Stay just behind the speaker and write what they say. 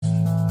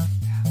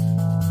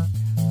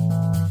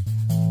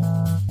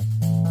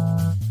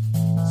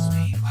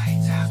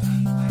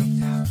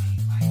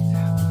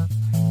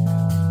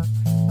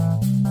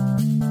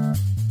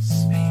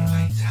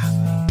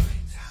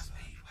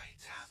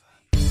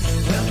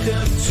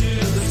Welcome to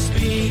the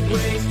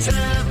Speedway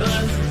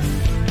Tavern.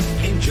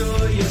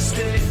 Enjoy your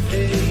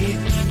stay.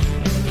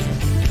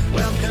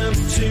 Welcome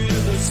to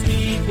the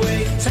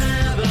Speedway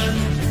Tavern.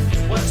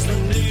 What's the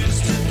news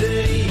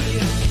today?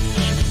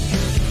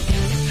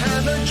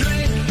 Have a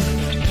drink,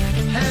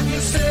 have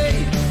your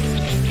say.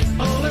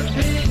 All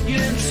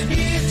opinions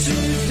here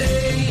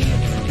today.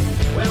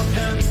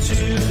 Welcome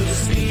to the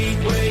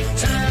Speedway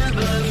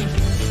Tavern.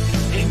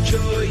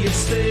 Enjoy your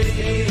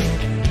stay.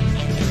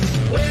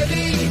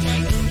 Webby,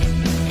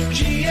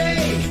 GA,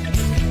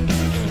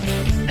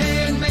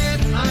 and Matt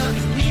are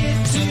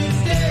here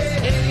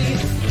today.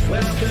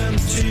 Welcome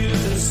to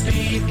the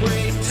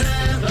Speedway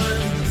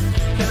Tavern.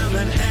 Come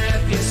and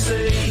have your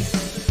say.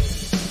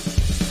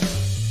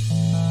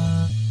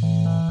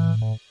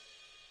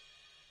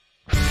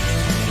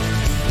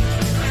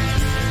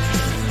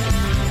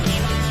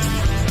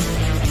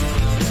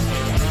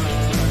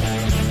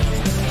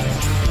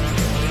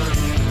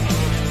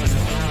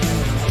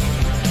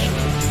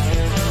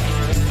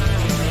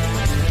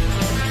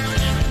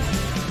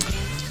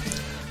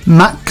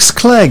 Max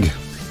Clegg,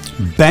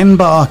 Ben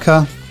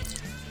Barker,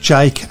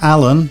 Jake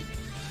Allen,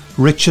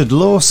 Richard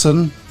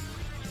Lawson,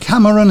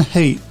 Cameron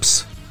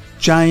Heaps,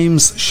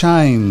 James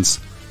Shanes,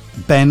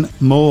 Ben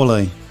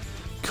Morley,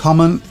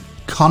 Connor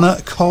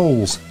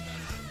Coles,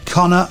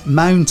 Connor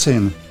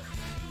Mountain,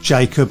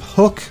 Jacob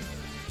Hook,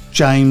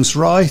 James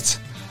Wright,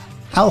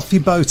 Alfie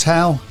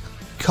Botel,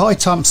 Kai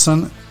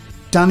Thompson,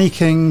 Danny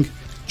King,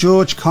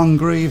 George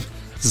Congreve,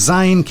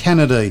 Zane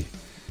Kennedy.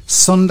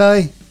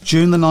 Sunday,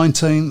 June the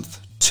 19th,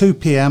 2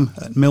 p.m.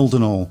 at Milden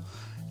Hall.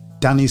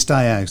 Danny's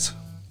Day Out.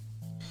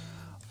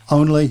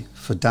 Only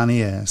for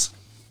Danny Ayres.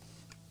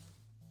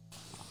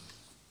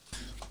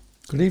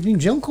 Good evening,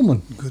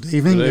 gentlemen. Good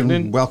evening, Good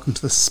evening. And welcome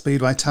to the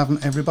Speedway Tavern,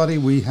 everybody.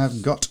 We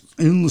have got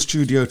in the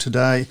studio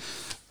today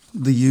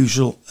the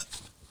usual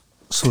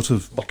sort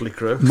of Motley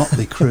crew.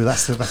 motley crew.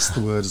 That's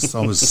the word.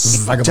 I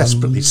was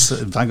desperately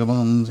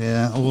vagabonds.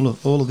 Yeah, all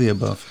of the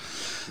above.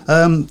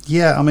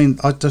 Yeah, I mean,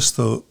 I just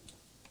thought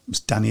it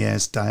was Danny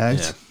Ayres' Day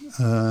Out.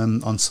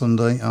 On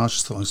Sunday. I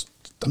just thought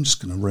I'm just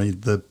going to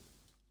read the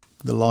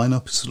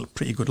lineup. It's a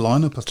pretty good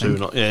lineup, I think.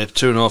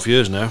 2.5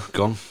 years now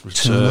gone.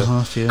 It's,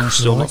 2.5 years.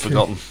 Still not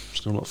forgotten.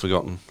 Still not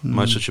forgotten.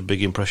 Made such a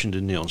big impression,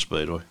 didn't he, on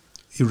Speedway?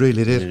 He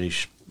really did.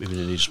 Even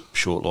in his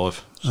short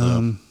life.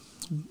 So.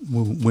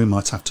 We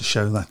might have to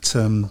show that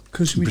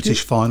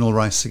British final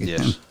race again.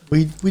 Yes.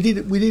 We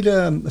did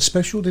a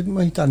special, didn't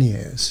we, Danny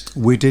Ayres?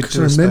 We did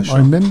do a special. I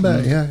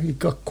remember, yeah, he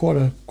got quite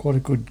a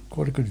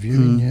good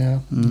viewing, yeah.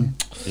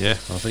 Yeah,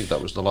 I think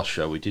that was the last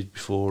show we did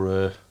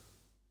before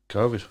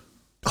COVID.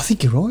 I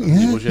think you're right,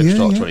 yeah. It was,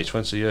 start of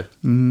 2020, yeah.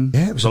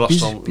 Yeah, it was the last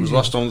busy, time. It was the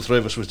last time the three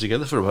of us were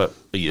together for about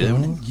a year.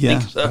 Yeah. I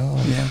think so.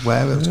 Yeah,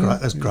 well, it was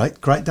great. It was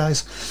great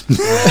days.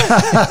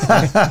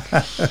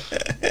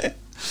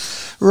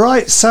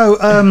 Right, so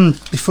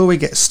before we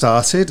get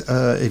started,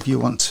 if you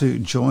want to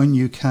join,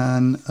 you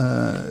can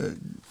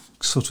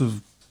sort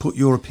of put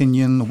your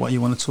opinion, what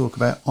you want to talk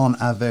about on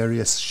our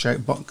various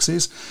shout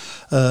boxes.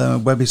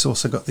 Webby's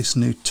also got this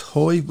new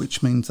toy,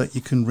 which means that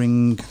you can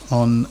ring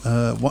on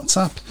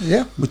WhatsApp.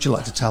 Yeah. Would you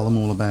like to tell them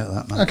all about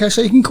that, man? Okay,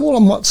 so you can call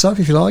on WhatsApp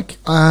if you like.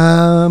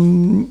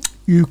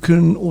 You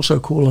can also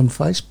call on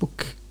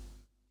Facebook.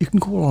 You can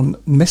call on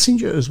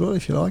Messenger as well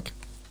if you like.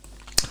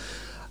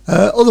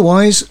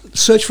 Otherwise,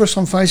 search for us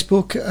on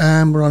Facebook,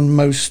 and we're on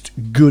most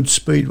good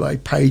Speedway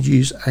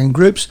pages and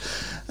groups,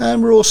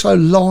 and we're also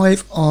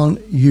live on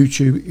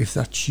YouTube if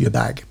that's your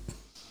bag.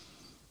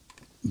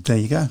 There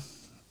you go.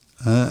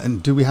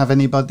 And do we have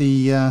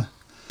anybody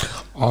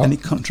any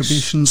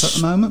contributions at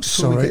the moment?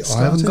 Sorry,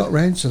 I haven't got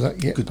round to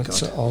that yet. Good but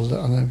God.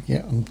 I know,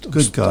 yeah, I'm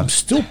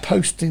still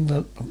posting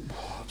the. I'm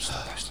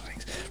still posting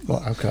things.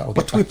 Right, okay.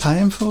 What do we pay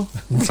him for?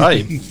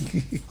 Hey,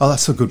 Oh,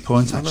 that's a good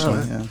point,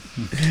 actually. Yeah.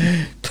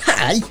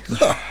 Pay.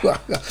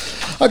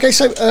 Okay,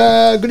 so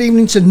good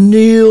evening to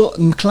Neil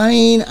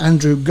McLean,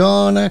 Andrew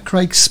Garner,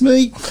 Craig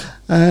Smee,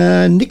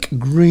 Nick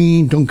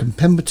Green, Duncan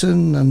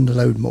Pemberton, and a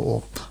load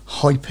more.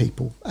 Hi,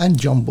 people, and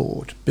John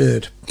Bird.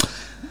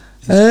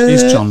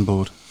 Is John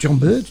Board? John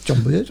Bird,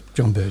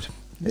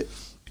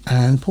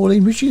 and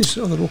Pauline Richards.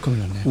 Oh, they're all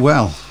coming on now.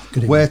 Well,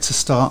 Good where evening. to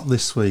start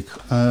this week?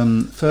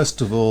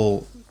 First of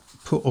all,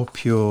 put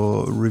up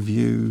your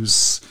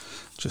reviews.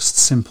 Just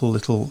simple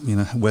little,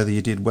 whether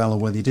you did well or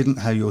whether you didn't,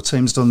 how your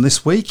team's done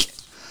this week.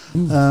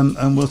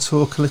 And we'll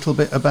talk a little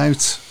bit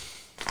about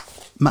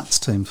Matt's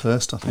team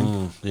first, I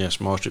think. yes,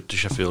 my trip to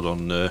Sheffield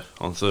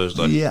on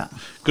Thursday. Yeah.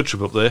 Good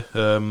trip up there.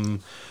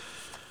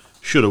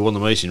 Should have won the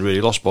meeting,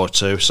 really. Lost by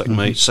 2.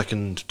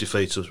 Second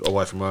defeat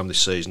away from home this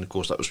season. Of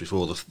course, that was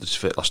before the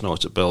defeat last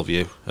night at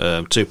Bellevue.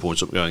 2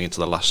 points up going into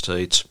the last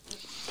heat.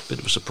 Bit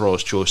of a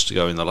surprise choice to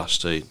go in the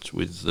last heat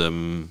with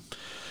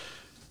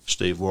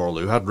Steve Worrell,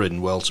 who had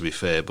ridden well, to be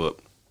fair, but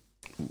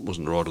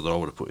wasn't the rider that I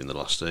would have put in the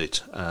last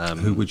heat.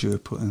 Who would you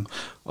have put in?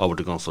 I would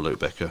have gone for Luke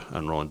Becker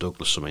and Ryan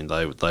Douglas. I mean,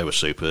 they were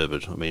superb.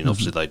 I mean,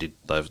 obviously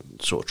they've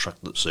sort of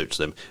tracked that suits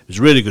them. It was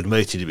a really good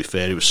meeting, to be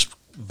fair. It was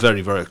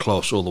very, very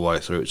close all the way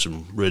through. It's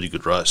some really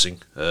good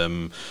racing.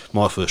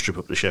 My first trip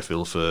up to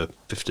Sheffield for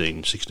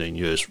 15, 16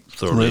 years,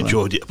 thoroughly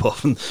enjoyed it,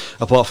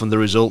 apart from the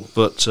result.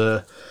 But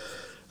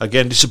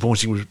again,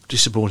 disappointing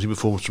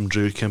performance from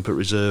Drew Kemp at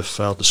reserve.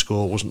 Failed to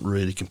score, wasn't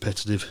really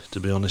competitive, to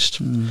be honest.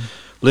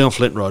 Leon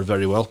Flint rode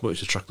very well, but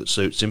it's a track that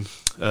suits him.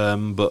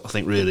 But I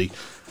think really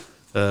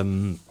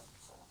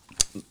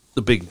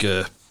the big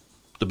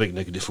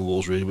negative for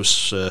Wolves really was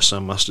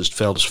Sam Masters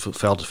failed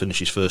to finish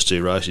his first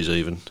 2 races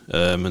even,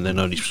 and then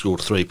only scored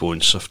 3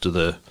 points after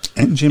the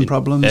engine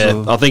problems.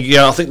 I think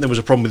there was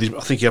a problem with his.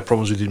 I think he had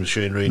problems with his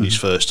machinery in his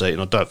first 8,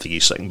 and I don't think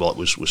his second bike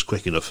was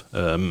quick enough.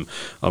 I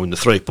mean, the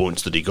 3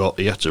 points that he got,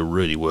 he had to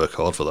really work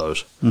hard for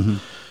those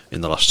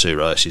in the last 2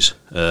 races.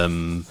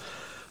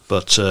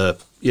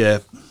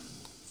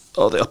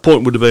 A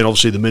point would have been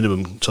obviously the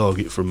minimum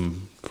target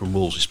from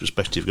Wolves'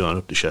 perspective going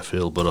up to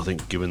Sheffield, but I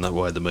think given that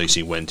way the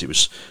meeting went, it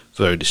was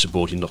very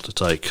disappointing not to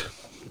take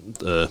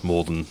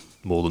more than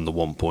the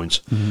 1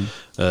 point.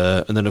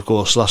 And then of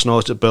course last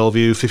night at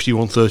Bellevue,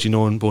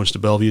 51-39 points to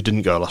Bellevue.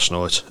 Didn't go last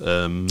night.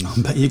 I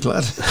bet you're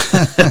glad.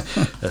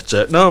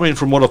 No, I mean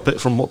from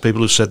what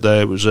people have said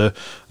there, it was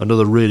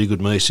another really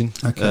good meeting.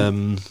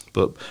 Okay.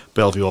 But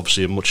Bellevue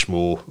obviously a much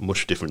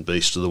different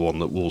beast to the one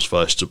that Wolves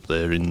faced up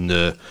there in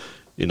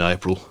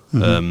April.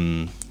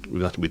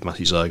 With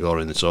Matty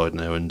Zagar in the side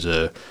now, and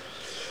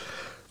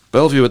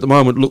Bellevue at the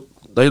moment look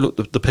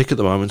the pick at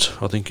the moment.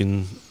 I think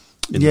in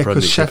the Premier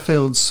because League.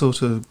 Sheffield's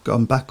sort of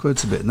gone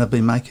backwards a bit, and they've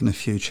been making a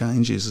few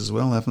changes as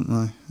well, haven't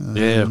they?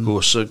 Yeah, of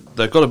course. So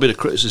they got a bit of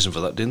criticism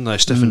for that, didn't they?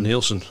 Stefan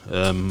Nielsen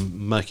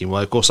making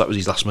way. Of course, that was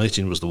his last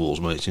meeting, was the Wolves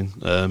meeting,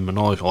 and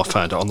I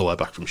found it on the way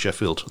back from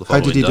Sheffield. How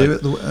did he do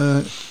at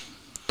the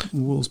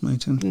Wolves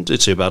meeting? Didn't do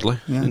too badly.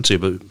 Yeah. Didn't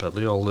do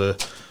badly.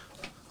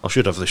 I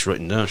should have this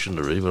written down,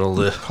 shouldn't I, really? But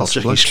I'll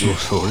check his score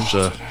for him.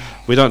 So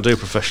we don't do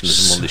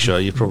professionalism on this show.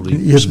 You probably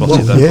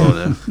spotted that by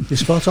now. You're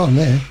spot on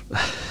there.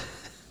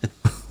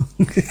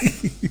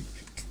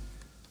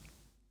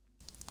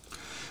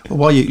 Well,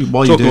 while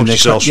you're doing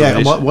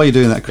that, while you're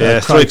doing that, yeah,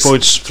 3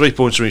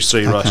 points from his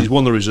 3 races. He's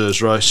won the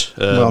reserves race.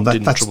 Well,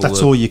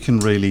 that's all you can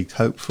really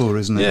hope for,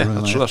 isn't it? Yeah,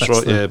 really? that's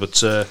right. Yeah,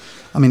 but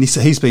I mean,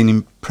 he's been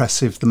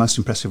impressive, the most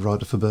impressive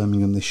rider for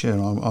Birmingham this year,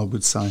 I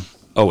would say.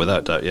 Oh,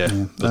 without doubt, yeah.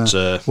 But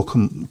we'll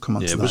come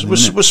on to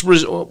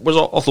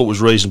that. I thought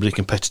was reasonably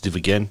competitive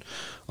again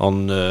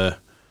on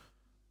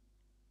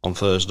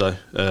Thursday.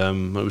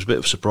 It was a bit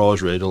of a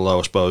surprise, really. Although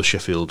I suppose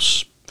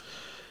Sheffield's,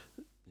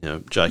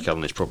 Jake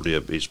Allen is probably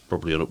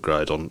an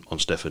upgrade on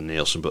Stefan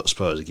Nielsen. But I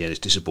suppose again, it's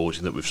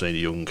disappointing that we've seen a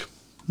young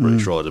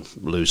British rider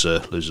lose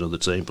another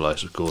team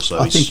place. Of course, so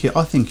I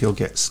think he'll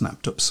get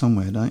snapped up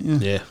somewhere, don't you?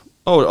 Yeah,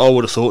 I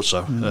would have thought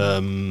so. I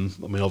mean,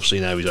 obviously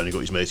now he's only got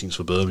his meetings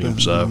for Birmingham,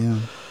 so. Yeah.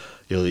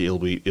 He'll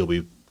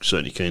be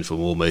certainly keen for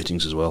more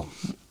meetings as well.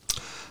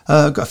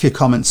 Got a few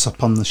comments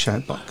up on the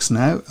shout box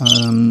now.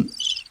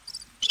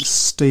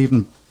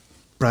 Stephen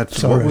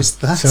Bradford, what was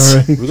that?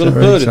 Sorry, we've got a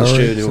bird in the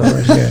studio.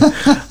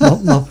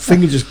 My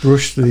finger just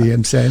brushed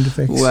the sound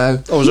effects. Wow!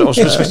 I was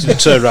expecting to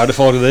turn around and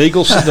find an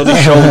eagle sitting on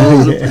his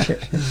shoulder.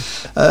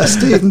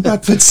 Stephen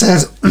Bradford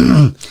says,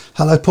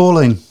 "Hello,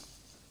 Pauline."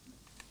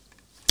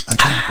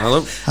 Okay.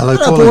 Hello,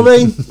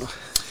 Pauline.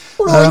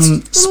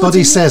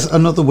 Spuddy says,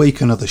 another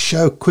week, another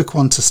show. Quick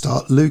one to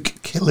start. Luke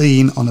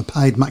Killeen on a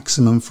paid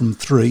maximum from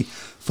 3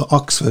 for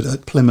Oxford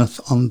at Plymouth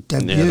on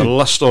debut. Yeah, the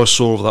last I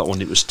saw of that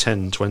one, it was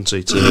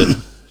 10-20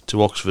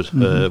 to Oxford.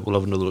 We'll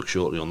have another look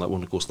shortly on that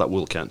one. Of course, that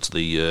will count to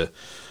the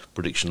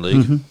Prediction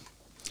League.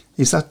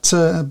 Is that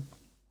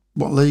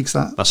what league's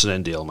that? That's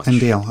an NDL match.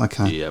 NDL,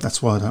 okay. Yeah.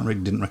 That's why I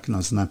didn't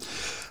recognise the name.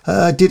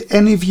 Did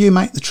any of you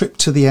make the trip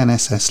to the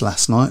NSS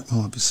last night?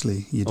 Well,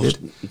 obviously you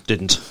did.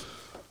 Didn't.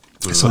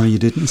 Sorry, you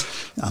didn't.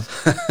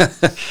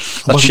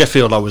 That's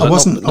Sheffield. I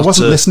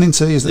wasn't listening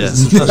to you. Yeah,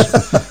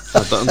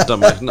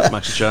 that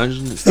makes a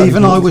change.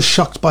 Even I was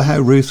shocked by how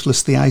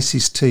ruthless the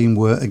Aces team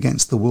were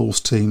against the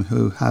Wolves team,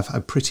 who have a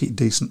pretty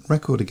decent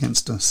record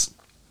against us.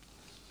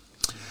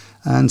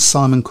 And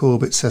Simon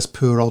Corbett says,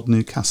 "Poor old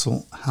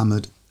Newcastle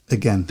hammered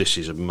again." This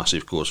is a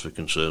massive cause for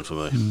concern for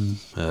me.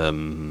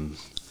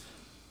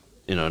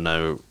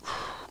 Now.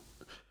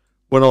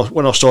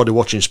 When I started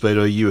watching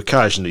Speedway, you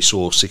occasionally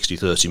saw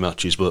 60-30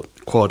 matches, but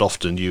quite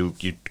often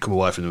you'd come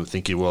away from them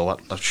thinking, well,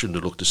 that shouldn't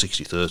have looked a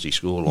 60-30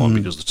 scoreline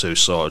because the two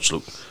sides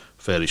look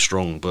fairly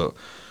strong. But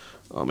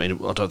I mean,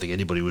 I don't think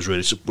anybody would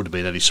have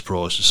been any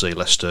surprised to see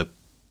Leicester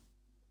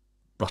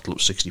rattle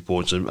up 60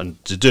 points,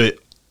 and to do it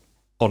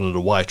on an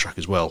away track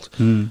as well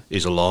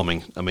is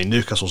alarming. I mean,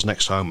 Newcastle's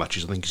next home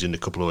matches, I think, is in a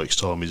couple of weeks'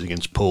 time, is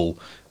against Poole.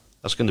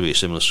 That's going to be a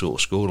similar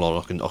sort of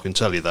scoreline. I can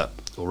tell you that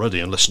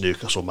already, unless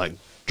Newcastle make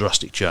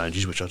drastic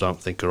changes, which I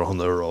don't think are on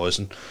the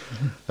horizon.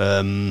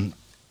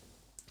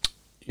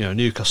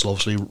 Newcastle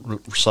obviously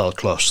sailed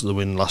close to the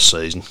win last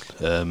season.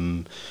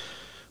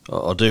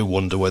 I do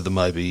wonder whether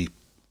maybe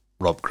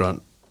Rob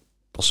Grant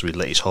possibly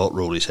let his heart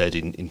rule his head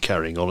in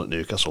carrying on at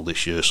Newcastle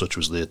this year, such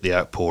was the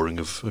outpouring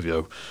of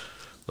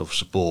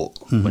support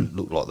when it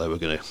looked like they were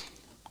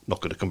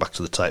not going to come back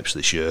to the tapes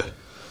this year.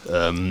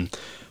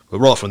 But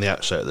right from the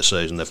outset of the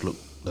season, they've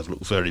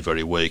looked very,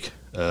 very weak.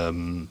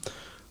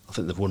 I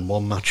think they've won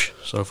one match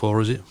so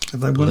far, is it? Have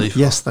they won?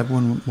 Yes, they've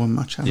won one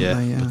match, haven't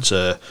they? Yeah. But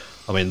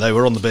I mean, they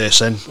were on the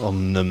BSN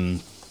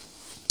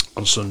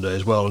on Sunday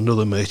as well. And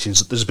other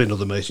meetings, there's been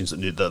other meetings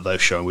that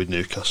they've shown with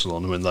Newcastle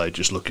on them, and they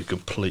just look a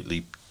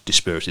completely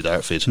dispirited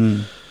outfit.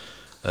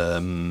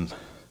 And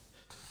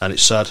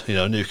it's sad,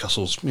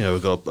 Newcastle's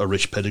got a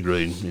rich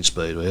pedigree in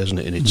Speedway, hasn't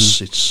it? And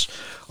it's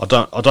I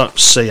don't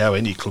see how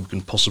any club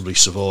can possibly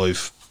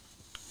survive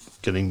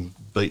getting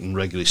beaten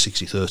regularly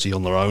 60-30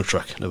 on their own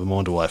track, never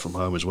mind away from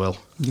home as well.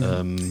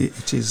 Yeah,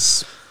 it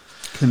is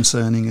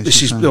concerning.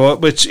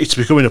 It's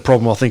becoming a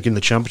problem, I think, in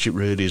the Championship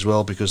really as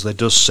well, because there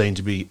does seem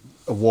to be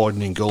a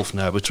widening gulf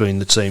now between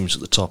the teams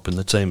at the top and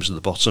the teams at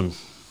the bottom.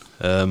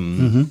 I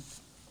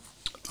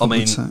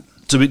mean,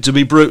 to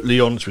be brutally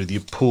honest with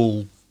you,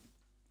 Poole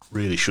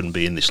really shouldn't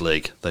be in this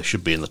league. They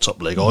should be in the top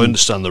league. I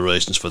understand the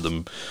reasons for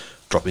them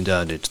dropping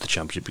down into the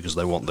Championship because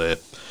they want their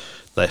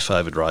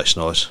favoured race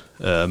night.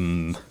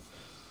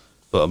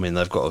 But I mean,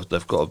 they've got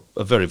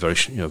a very, very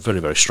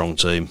very strong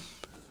team.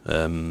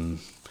 To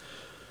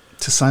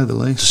say the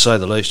least. To say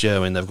the least, yeah. I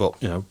mean, they've got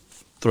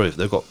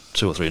they've got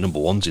 2 or 3 number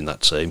ones in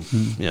that team.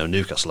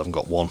 Newcastle haven't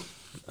got one,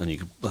 and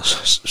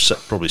that's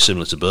probably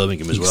similar to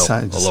Birmingham as well.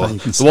 Although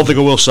the one thing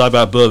I will say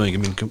about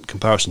Birmingham in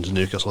comparison to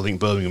Newcastle, I think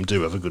Birmingham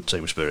do have a good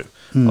team spirit.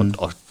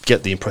 I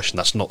get the impression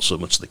that's not so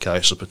much the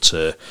case up at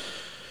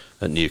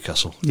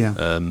Newcastle.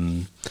 Yeah.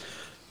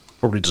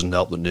 Probably doesn't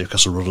help that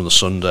Newcastle run on the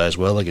Sunday as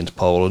well against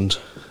Poland.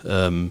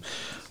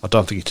 I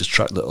don't think it's a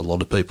track that a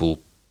lot of people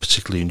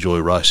particularly enjoy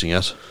racing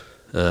at.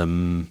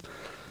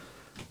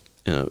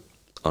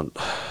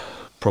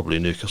 Probably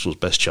Newcastle's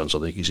best chance, I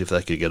think, is if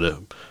they could get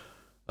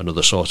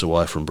another site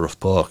away from Brough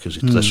Park, because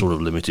they're sort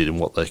of limited in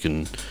what they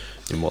can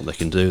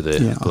do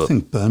there. Yeah, I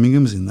think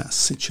Birmingham's in that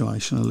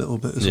situation a little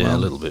bit as well. Yeah, a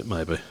little bit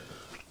maybe.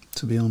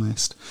 To be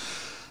honest.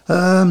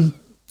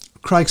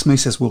 Craig Smith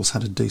says Wolves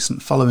had a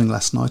decent following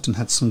last night and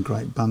had some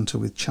great banter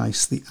with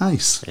Chase the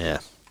Ace. Yeah.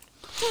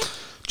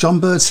 John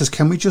Bird says,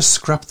 can we just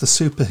scrap the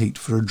superheat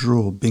for a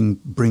draw,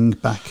 bring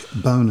back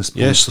bonus points?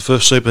 Yes, the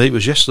first superheat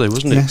was yesterday,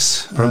 wasn't it?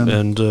 Yes.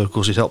 And of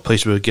course it helped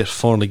Peterborough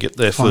finally get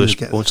their first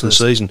points of the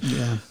season.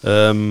 Yeah.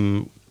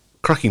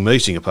 Cracking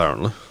meeting,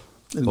 apparently.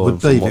 It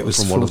would be if it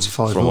was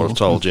 45 From what I've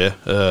told, yeah.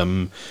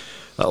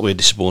 That'll be a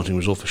disappointing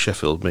result for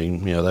Sheffield. I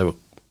mean, they were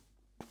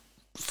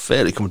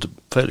fairly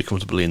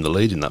comfortably in the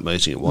lead in that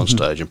meeting at one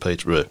stage, and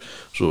Peterborough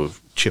sort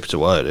of chipped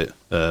away at it.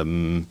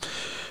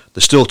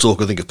 There's still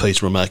talk, I think, of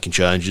Peterborough making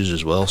changes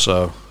as well,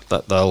 so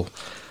that they'll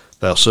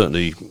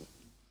certainly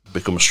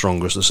become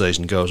stronger as the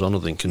season goes on, I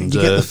think. And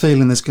you get the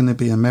feeling there's going to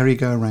be a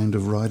merry-go-round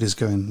of riders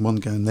one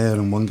going there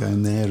and one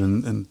going there,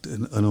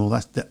 and all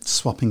that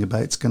swapping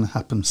about's going to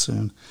happen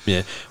soon.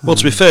 Yeah. Well,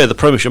 to be fair, the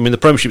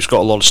Premiership's got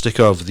a lot of stick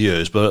over the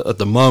years, but at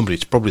the moment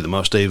it's probably the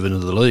most even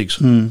of the leagues.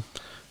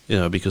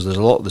 Because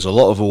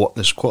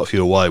there's quite a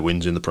few away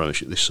wins in the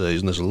Premiership this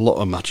season. There's a lot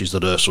of matches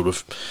that are sort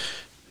of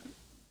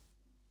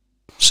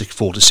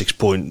 4 to 6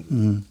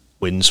 point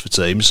wins for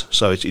teams,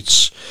 so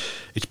it's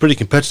pretty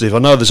competitive. I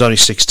know there's only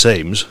 6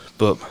 teams,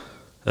 but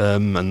we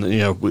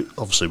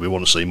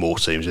want to see more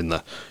teams in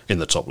the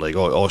top league.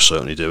 I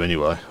certainly do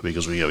anyway,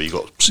 because you've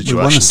got situations. We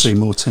want to see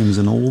more teams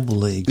in all the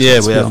leagues. Yeah,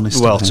 we have.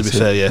 Well, to be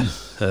fair, yeah.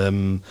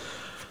 And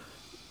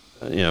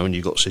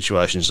you've got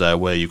situations there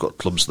where you've got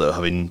clubs that are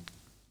having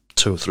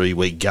 2 or 3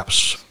 week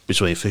gaps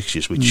between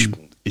fixtures, which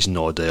isn't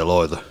ideal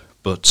either.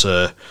 But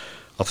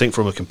I think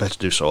from a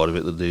competitive side of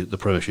it, the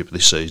Premiership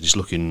this season is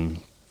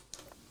looking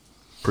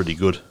pretty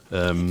good.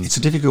 It's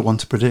a difficult one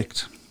to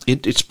predict.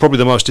 It's probably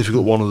the most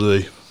difficult one of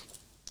the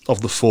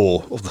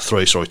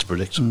 3 to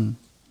predict.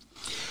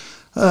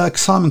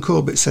 Simon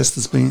Corbett says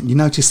there's been. You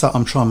notice that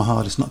I'm trying my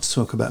hardest not to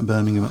talk about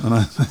Birmingham at the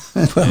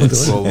moment.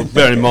 Well,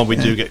 bear in mind we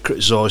do get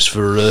criticised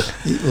for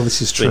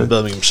this is true.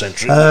 Birmingham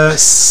centric.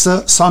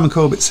 Simon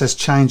Corbett says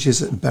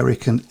changes at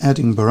Berwick and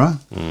Edinburgh.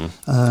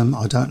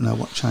 I don't know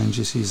what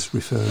changes he's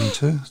referring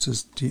to.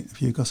 Have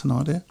you got an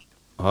idea?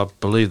 I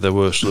believe there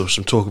was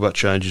some talk about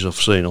changes I've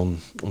seen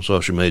on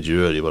social media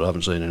earlier, but I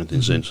haven't seen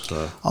anything since.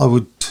 So. I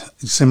would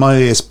see my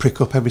ears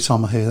prick up every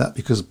time I hear that,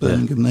 because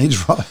Birmingham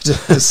needs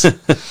riders.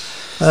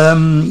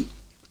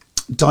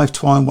 Dive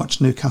Twine watched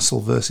Newcastle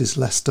versus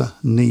Leicester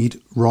need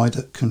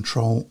rider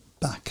control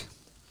back.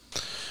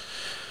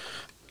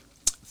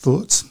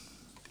 Thoughts?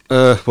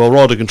 Well,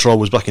 rider control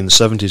was back in the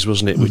 70s,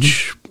 wasn't it?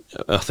 Which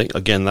I think,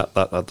 again, that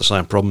had the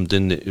same problem,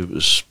 didn't it?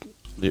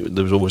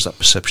 There was always that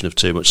perception of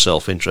too much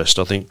self-interest.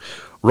 I think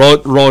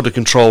rider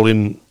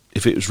controlling,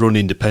 if it was run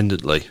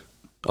independently,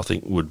 I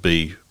think would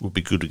be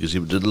good, because it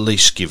would at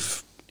least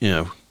give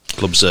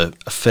clubs a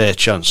fair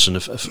chance, and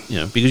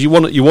because you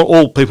want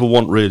all people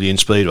want really in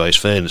Speedway is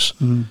fairness.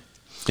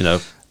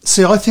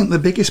 See, I think the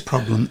biggest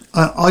problem,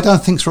 I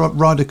don't think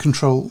rider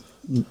control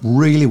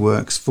really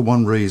works for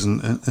one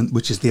reason, and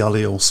which is the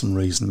Ollie Olsen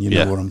reason. You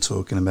know what I'm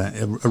talking about.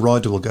 A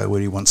rider will go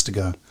where he wants to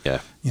go.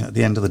 Yeah. At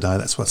the end of the day,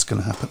 that's what's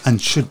going to happen,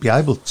 and should be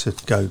able to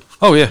go.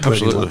 Oh yeah, where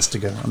absolutely. he wants to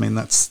go. I mean,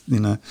 that's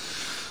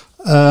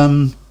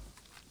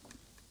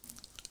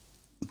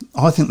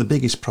I think the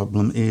biggest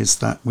problem is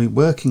that we're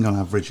working on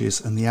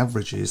averages and the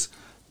averages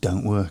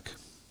don't work.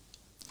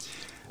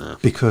 No.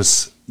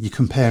 Because you're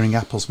comparing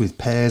apples with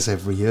pears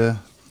every year.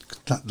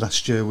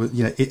 Last year,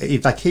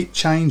 if they keep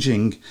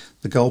changing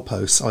the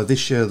goalposts,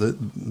 this year that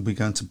we're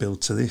going to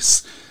build to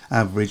this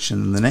average,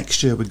 and the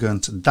next year we're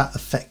going to, that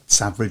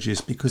affects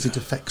averages because it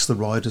affects the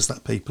riders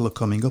that people are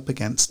coming up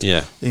against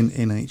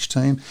in each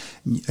team.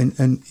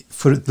 And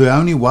for the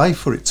only way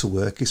for it to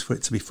work is for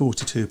it to be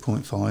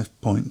 42.5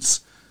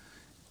 points,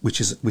 which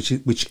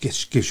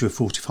gives you a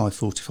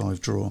 45-45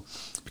 draw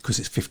because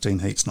it's 15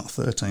 heats, not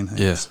 13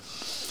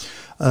 heats.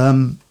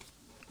 Yeah.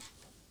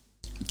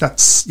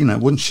 That's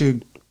once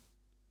you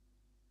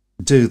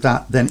do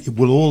that, then it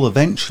will all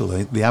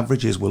eventually, the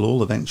averages will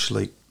all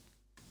eventually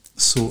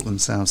sort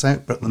themselves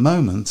out. But at the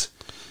moment,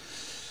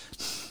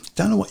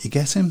 don't know what you're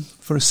getting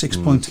for a 6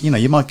 point.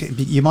 You might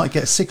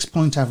get a 6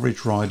 point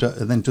average rider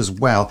and then does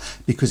well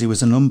because he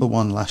was a number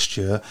one last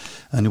year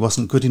and he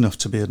wasn't good enough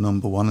to be a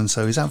number one, and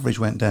so his average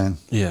went down.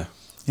 Yeah,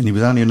 and he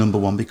was only a number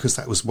one because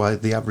that was why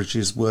the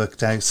averages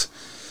worked out,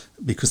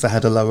 because they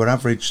had a lower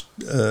average.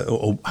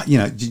 Do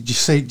you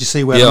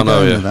see where I'm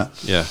going with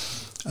that? Yeah.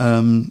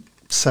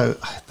 So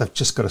they've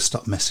just got to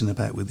stop messing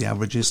about with the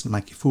averages and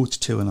make it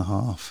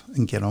 42.5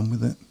 and get on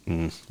with it.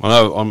 I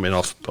know. I mean,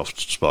 I've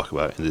spoken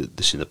about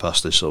this in the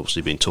past. There's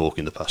obviously been talk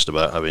in the past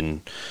about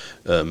having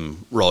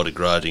rider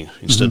grading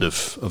instead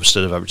of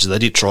averages. They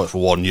did try it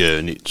for 1 year,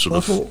 and it just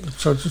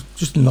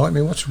enlighten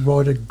me. What's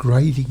rider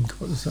grading?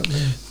 What does that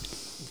mean?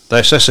 They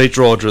assess each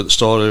rider at the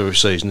start of every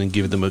season and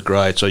give them a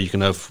grade. So you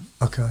can have,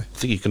 I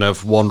think you can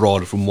have one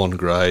rider from one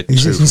grade.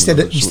 Instead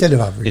of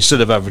averages?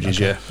 Instead of averages,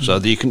 yeah. So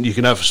you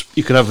can have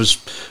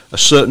a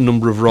certain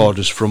number of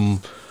riders from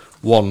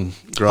one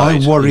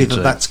grade. I worry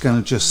that's going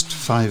to just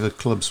favour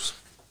clubs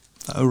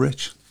that are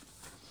rich.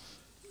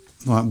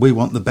 Like, we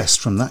want the best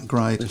from that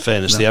grade. In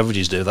fairness, the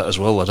averages do that as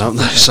well, don't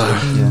they? So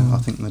yeah, I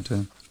think they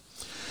do.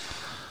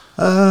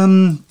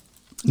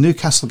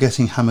 Newcastle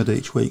getting hammered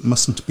each week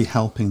mustn't be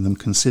helping them,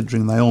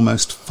 considering they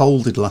almost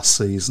folded last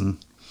season.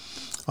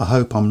 I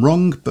hope I'm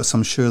wrong, but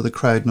I'm sure the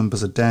crowd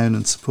numbers are down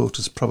and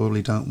supporters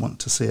probably don't want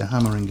to see a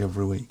hammering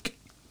every week.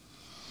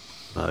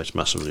 No, it's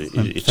massively.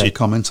 Fair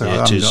comment.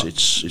 Yeah, it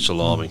is. It's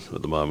alarming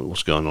at the moment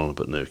what's going on up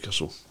at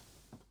Newcastle.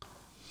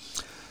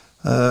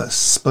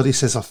 Spuddy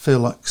says, I feel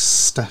like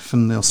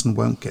Stefan Nielsen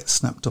won't get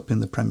snapped up in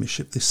the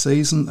Premiership this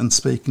season, and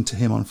speaking to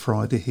him on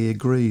Friday, he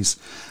agrees.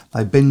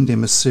 They binned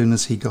him as soon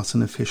as he got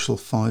an official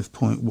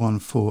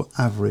 5.14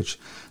 average.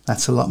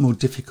 That's a lot more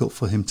difficult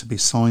for him to be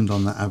signed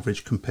on that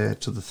average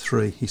compared to the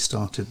 3 he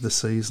started the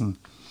season.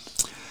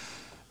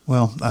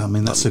 Well, I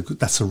mean, that's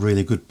a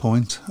really good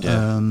point.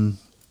 Yeah.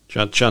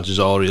 Chances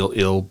are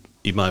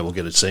he may well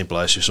get at the same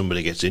place if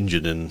somebody gets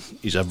injured and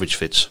his average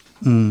fits,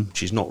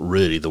 which is not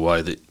really the way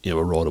that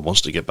a rider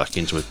wants to get back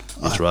into it.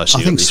 I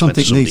think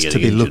something needs to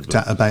be looked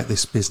at about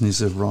this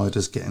business of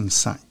riders getting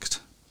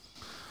sacked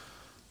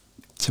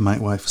to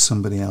make way for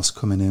somebody else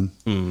coming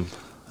in.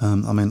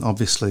 I mean,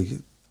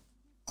 obviously,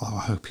 I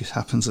hope it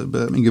happens at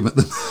Birmingham at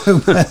the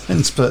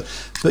moment, but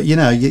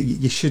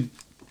you should.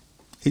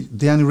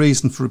 The only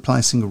reason for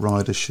replacing a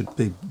rider should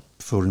be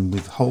for him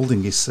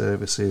withholding his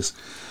services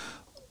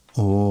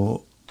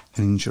or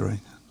an injury.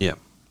 Yeah.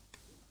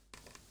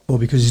 Or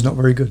because he's not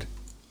very good.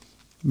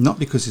 Not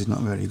because he's not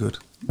very good.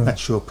 Oh.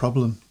 That's your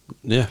problem.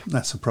 Yeah.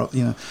 That's a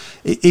problem.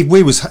 If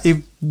we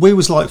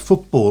was like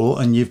football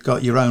and you've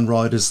got your own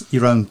riders,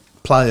 your own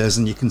players,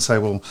 and you can say,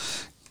 well,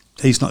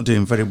 he's not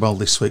doing very well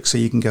this week, so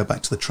you can go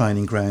back to the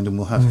training ground and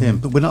we'll have him.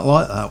 But we're not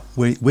like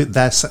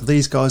that.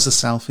 These guys are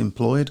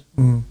self-employed.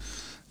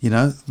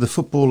 The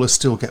footballers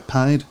still get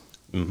paid.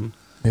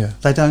 Yeah.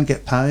 They don't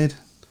get paid.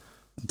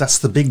 That's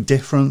the big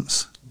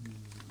difference.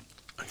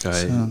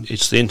 Okay,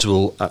 it's the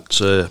interval at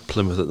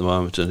Plymouth at the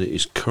moment, and it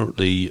is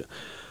currently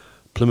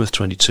Plymouth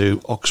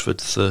 22, Oxford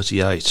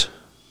 38.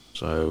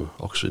 So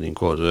Oxford in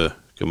quite a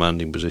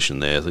commanding position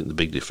there. I think the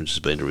big difference has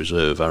been the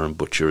reserve. Aaron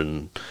Butcher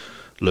and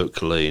Luke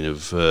Colleen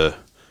have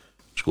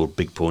scored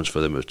big points for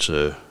them at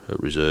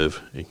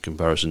reserve. In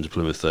comparison to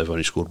Plymouth, they've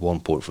only scored 1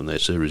 point from their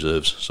 2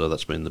 reserves, so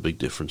that's been the big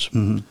difference.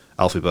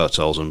 Alfie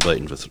Bartel's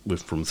unbeaten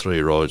from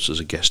 3 rides as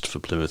a guest for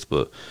Plymouth,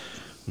 but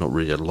not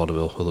really had a lot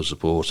of other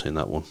support in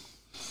that one.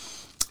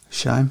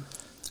 Shame.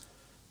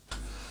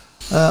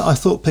 I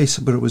thought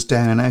Peterborough was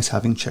down and out,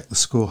 having checked the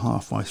score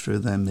halfway through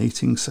their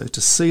meeting, so to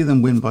see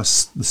them win by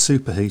the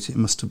superheat, it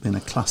must have been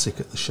a classic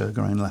at the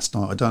showground last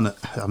night. I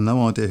have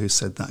no idea who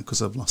said that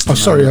because I've lost. Oh,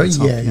 sorry.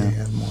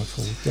 Yeah, my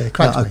fault. Yeah,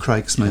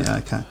 Craig Smith.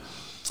 Okay.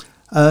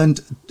 And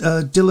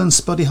Dylan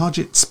Spuddy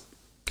Hodgetts.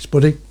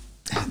 Spuddy.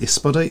 Yes,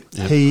 Spuddy.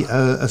 Yep. He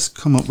has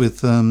come up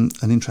with an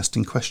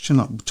interesting question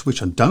to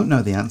which I don't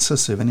know the answer,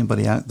 so if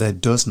anybody out there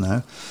does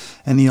know,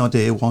 any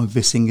idea why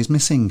Vissing is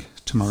missing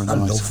tomorrow night?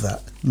 I love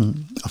that.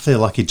 I feel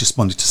like he just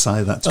wanted to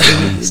say that, to be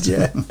honest.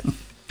 Yeah.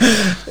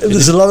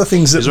 There's a lot of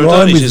things that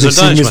rhyme with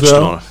Vissing as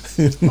well.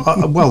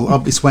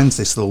 Well, it's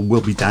Wednesday, so there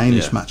will be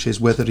Danish matches.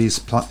 Whether he's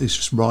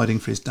just riding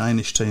for his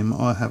Danish team,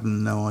 I have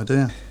no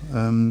idea.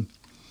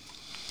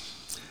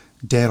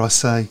 Dare I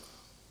say,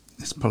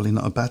 it's probably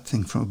not a bad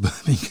thing from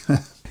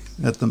Birmingham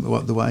at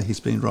the way he's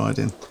been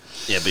riding.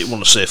 Yeah, but you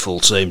want to see a full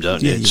team,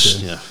 don't you? Yeah, you do.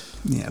 Yeah.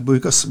 Yeah, but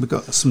we've got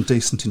some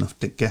decent enough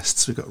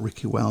guests. We've got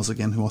Ricky Wells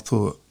again, who I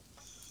thought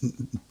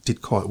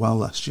did quite well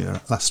last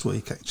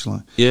week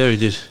actually. Yeah, he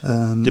did.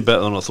 Did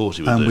better than I thought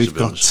he would. And do, we've to be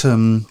got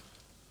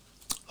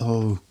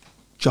honest.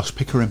 Josh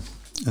Pickering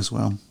as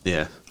well.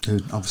 Yeah. Who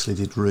obviously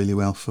did really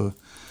well for.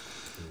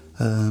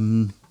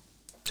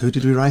 Who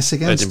did we race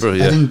against? Edinburgh.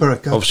 Yeah. Edinburgh.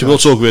 God, Obviously, we'll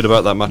talk a bit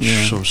about that match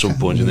Yeah. some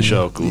point in the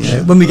show, of course.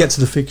 Yeah, when we get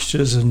to the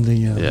fixtures and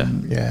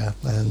the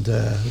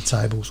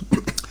tables.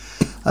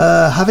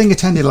 Having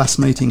attended last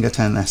meeting at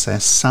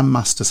NSS, Sam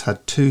Masters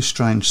had two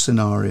strange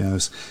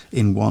scenarios.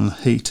 In one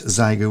heat,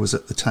 Zager was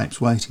at the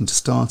tapes waiting to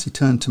start. He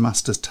turned to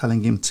Masters,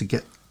 telling him to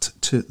get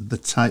to the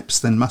tapes.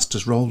 Then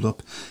Masters rolled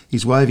up.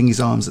 He's waving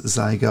his arms at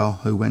Zager,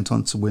 who went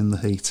on to win the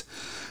heat.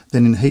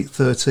 Then in heat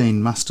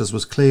 13, Masters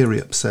was clearly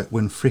upset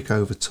when Frick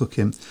overtook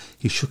him.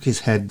 He shook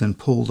his head, then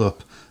pulled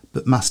up,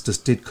 but Masters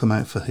did come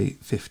out for heat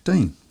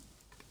 15.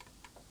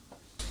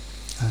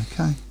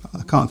 Okay,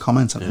 I can't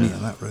comment on any of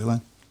that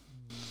really.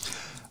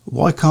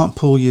 Why can't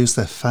Poole use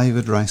their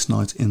favoured race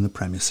night in the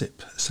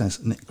Premiership,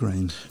 says Nick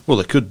Green. Well,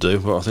 they could do,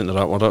 but I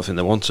don't think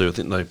they want to. I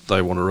think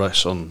they want to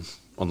race on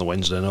the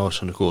Wednesday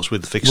night, and of course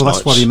with the fixed nights. Well,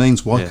 that's what he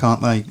means. Why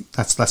can't they?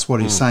 That's what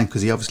he's saying,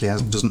 because he obviously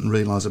doesn't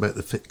realise about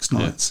the fixed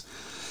nights.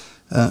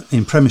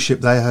 In Premiership,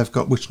 they have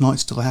got, which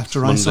nights do they have to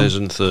race Mondays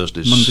on? and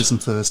Thursdays. Mondays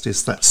and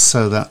Thursdays. That's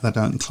so that they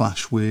don't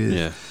clash with.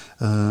 Yeah.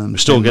 We're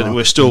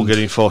still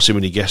getting far too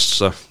many guests,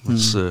 though.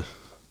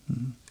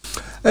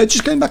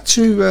 Just going back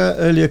to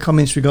earlier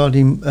comments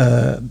regarding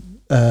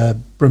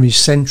Brummie's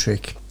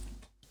Centric,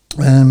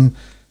 I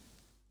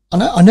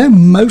know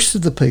most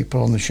of the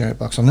people on the shout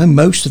box. I know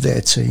most of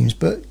their teams,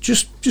 but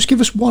just give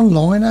us one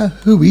liner.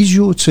 Who is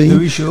your team?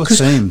 Who is your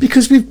team?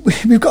 Because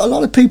we've got a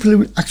lot of people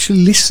who actually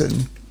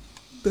listen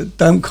but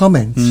don't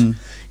comment.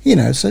 You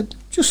know, so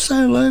just say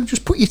hello.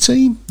 Just put your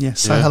team. Yeah,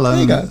 say hello.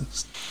 There you go.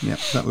 Yeah,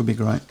 that would be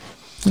great.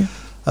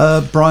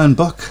 Yeah. Brian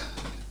Buck.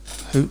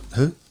 Who?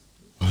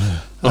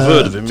 I've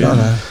heard of him.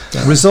 Yeah.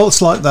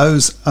 Results like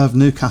those of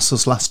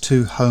Newcastle's last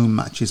two home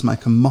matches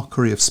make a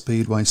mockery of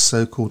Speedway's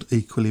so-called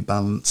equally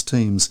balanced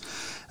teams.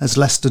 As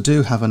Leicester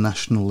do have a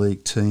National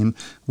League team,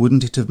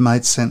 wouldn't it have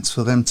made sense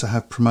for them to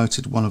have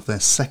promoted one of their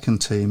second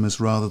teamers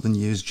rather than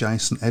use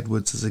Jason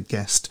Edwards as a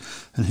guest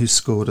and who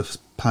scored a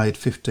paid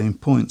 15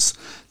 points?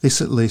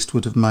 This at least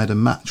would have made a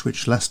match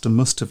which Leicester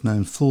must have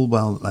known full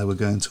well that they were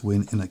going to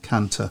win in a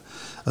canter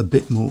a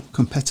bit more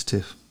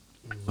competitive.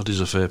 That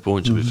is a fair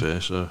point, to be fair.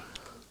 So.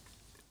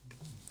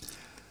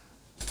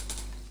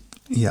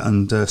 Yeah,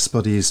 and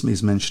Spuddy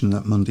is mentioned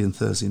that Monday and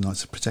Thursday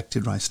nights are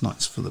protected race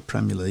nights for the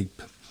Premier League,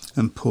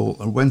 and Paul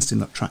a Wednesday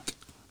night track,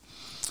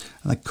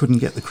 and they couldn't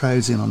get the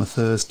crowds in on a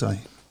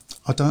Thursday.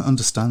 I don't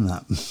understand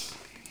that.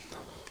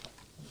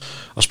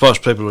 I suppose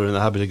people are in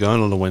the habit of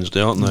going on a Wednesday,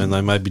 aren't they? And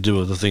they maybe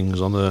do other things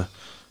on a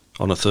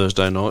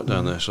Thursday night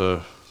down there.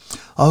 So.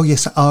 Oh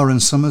yes, Aaron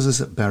Summers is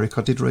at Berwick.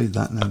 I did read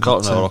that. I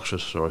can't know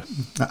Oxford. Sorry,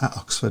 at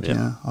Oxford.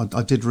 Yeah,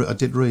 I did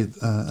read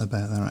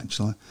about that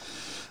actually.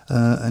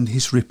 And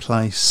he's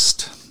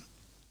replaced.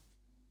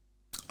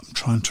 I'm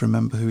trying to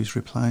remember who he's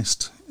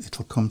replaced.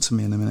 It'll come to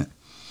me in a minute.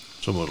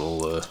 Someone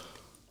will.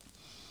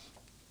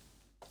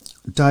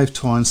 Dave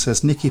Twine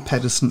says Nicky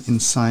Pedersen in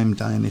same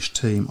Danish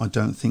team. I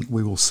don't think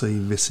we will see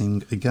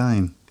Vissing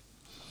again.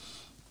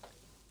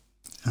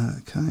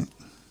 Okay.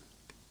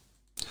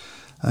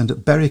 And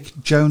at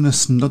Berwick,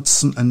 Jonas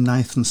Knudsen and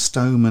Nathan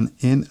Stoneman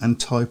in, and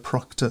Ty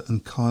Proctor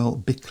and Kyle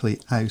Bickley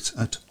out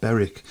at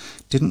Berwick.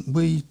 Didn't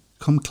we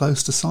come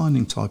close to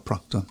signing Ty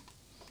Proctor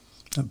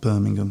at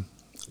Birmingham?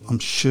 I'm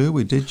sure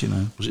we did, you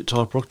know. Was it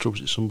Ty Proctor or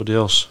was it somebody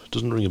else?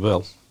 Doesn't ring a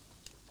bell.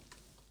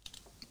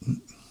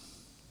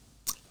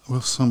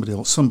 Well, somebody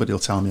will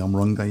tell me I'm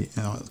wrong,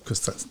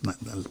 because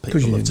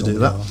people love to do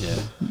that.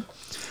 Yeah.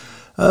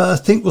 I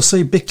think we'll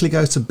see Bickley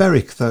go to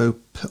Berwick, though.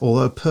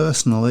 Although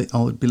personally,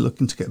 I would be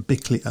looking to get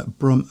Bickley at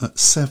Brum at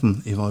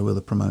 7 if I were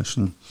the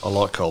promotion. I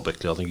like Carl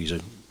Bickley. I think he's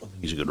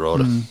a good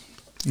rider.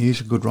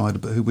 He's a good rider,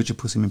 but who would you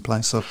put him in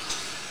place of?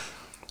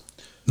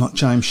 Not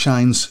James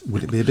Shanes.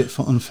 Would it be a bit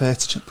unfair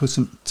to put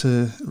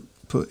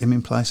him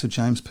in place of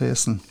James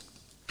Pearson?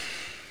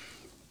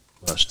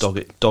 That's dog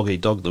eat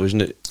dog, though,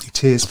 isn't it?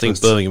 It is. I think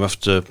Birmingham have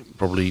to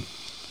probably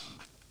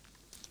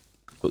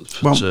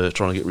trying to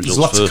get results. There's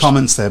lots first. of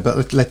comments there,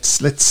 but let's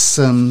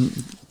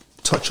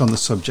touch on the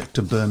subject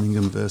of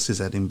Birmingham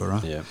versus Edinburgh.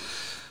 Yeah.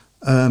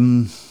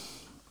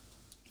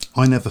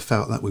 I never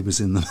felt that we was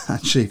in the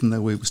match, even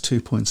though we was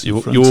 2 points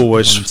in front. You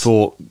always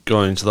thought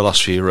going into the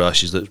last few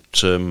races that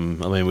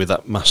with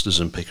that Masters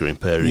and Pickering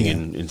pairing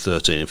in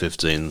 13 and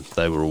 15,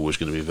 they were always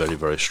going to be very,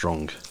 very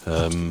strong.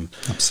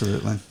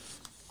 Absolutely.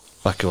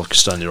 Back of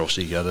Castagna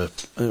obviously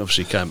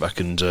came back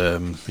and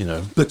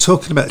But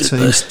talking about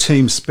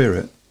team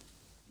spirit,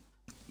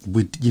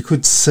 you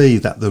could see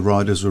that the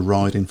riders were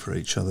riding for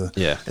each other.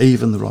 Yeah.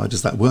 Even the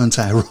riders that weren't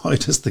our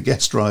riders, the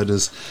guest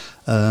riders,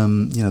 they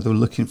were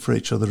looking for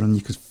each other, and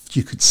you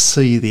could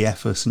see the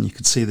effort and you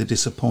could see the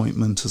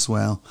disappointment as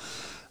well.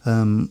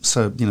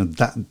 So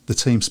that the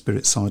team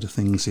spirit side of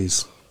things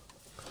is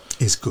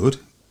good,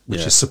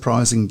 which is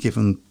surprising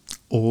given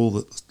all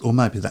that, or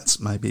maybe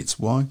it's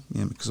why,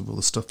 because of all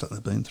the stuff that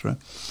they've been through.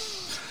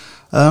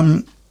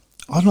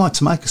 I'd like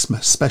to make a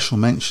special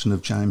mention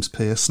of James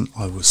Pearson.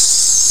 I was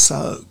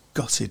so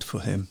gutted for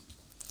him.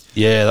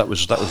 Yeah, that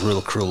was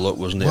real cruel luck,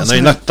 wasn't it?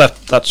 Wasn't I mean,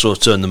 that sort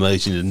of turned the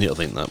meeting, didn't it? I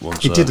think that one.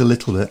 It did a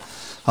little bit.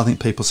 I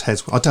think people's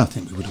heads. I don't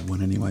think we would have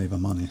won anyway, if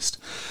I'm honest.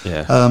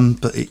 Yeah.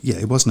 But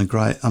it wasn't a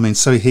great. I mean,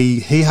 so he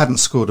hadn't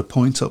scored a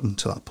point up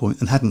until that point,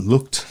 and hadn't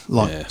looked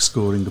like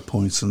scoring a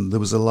point. And there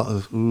was a lot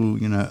of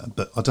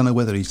But I don't know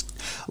whether he's.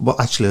 Well,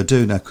 actually, I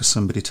do know because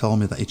somebody told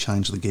me that he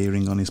changed the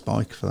gearing on his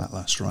bike for that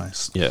last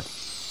race. Yeah.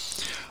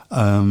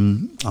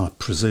 I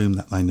presume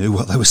that they knew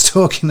what they was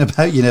talking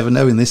about. You never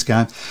know in this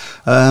game.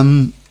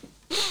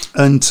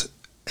 And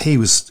he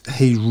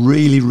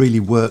really, really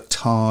worked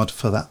hard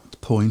for that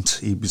point.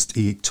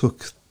 He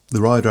took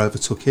the rider,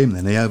 overtook him,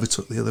 then he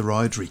overtook the other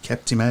rider. He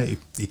kept him out.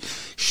 He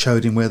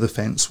showed him where the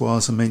fence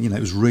was. I mean, it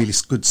was really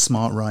good,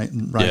 smart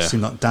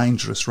racing, not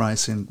dangerous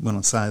racing when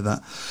I say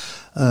that.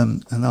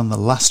 And on the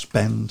last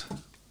bend,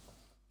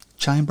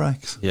 chain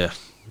brakes. Yeah.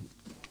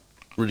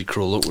 Really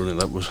cruel look, wasn't it?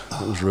 That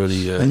was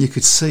really. And you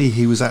could see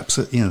he was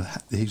absolutely,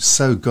 he was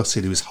so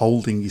gutted. He was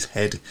holding his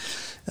head,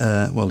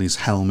 his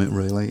helmet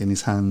really in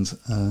his hands.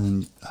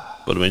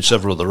 But I mean,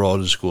 several other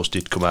riders, of course,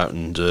 did come out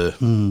and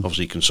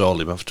obviously console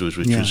him afterwards,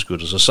 which was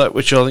good, as I say.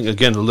 Which I think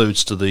again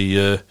alludes to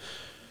the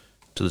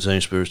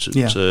team spirit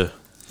at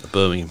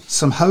Birmingham.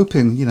 So I'm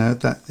hoping,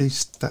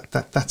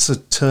 that's a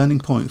turning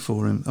point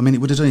for him. I mean,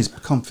 it would have done his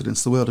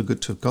confidence the world of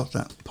good to have got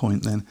that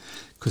point then,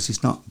 because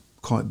he's not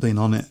quite been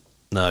on it.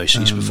 No,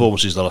 his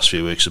performances the last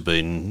few weeks have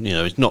been,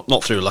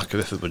 not through lack of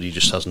effort, but he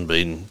just hasn't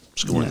been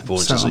scoring the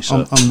points.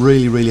 So I'm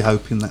really, really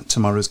hoping that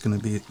tomorrow's going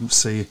to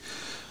see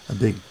a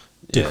big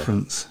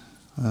difference.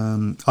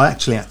 I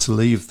actually had to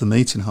leave the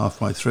meeting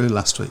halfway through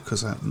last week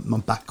because my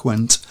back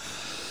went,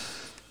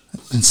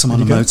 and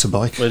someone on a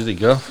motorbike. Where did he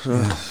go?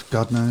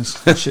 God knows.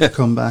 Should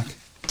come back.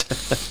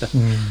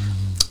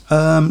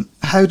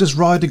 How does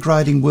rider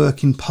grading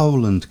work in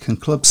Poland? Can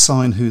clubs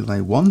sign who they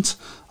want?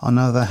 I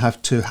know they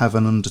have to have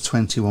an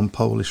under-21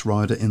 Polish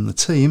rider in the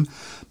team,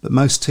 but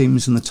most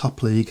teams in the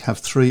top league have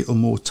 3 or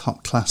more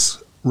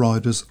top-class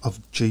riders of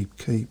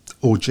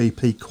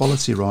GP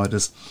quality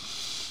riders.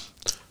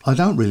 I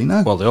don't really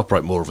know. Well, they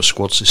operate more of a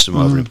squad system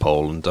over in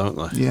Poland, don't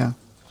they? Yeah.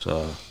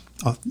 So,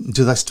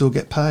 do they still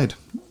get paid?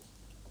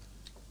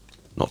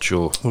 Not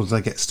sure. Or do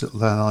they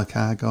they're like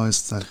our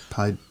guys, they're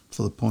paid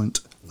for the point?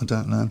 I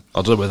don't know.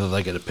 I don't know whether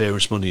they get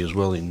appearance money as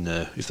well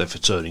if they're for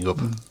turning up.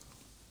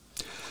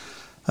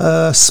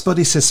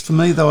 Spuddy says, for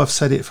me, though, I've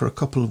said it for a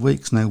couple of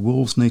weeks now,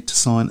 Wolves need to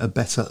sign a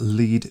better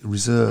lead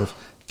reserve.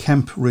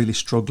 Kemp really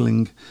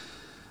struggling.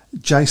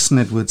 Jason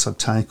Edwards I'd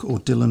take, or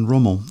Dylan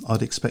Rummel.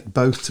 I'd expect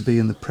both to be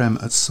in the Prem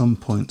at some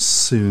point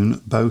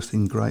soon, both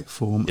in great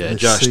form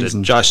this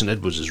season. Jason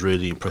Edwards has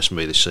really impressed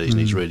me this season.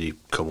 He's really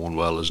come on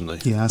well, hasn't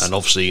he? He has. And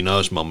obviously he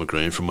knows Monmouth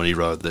Green from when he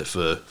rode there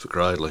for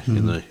Gradley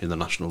in the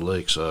National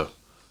League. So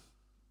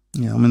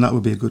yeah, I mean, that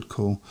would be a good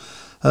call.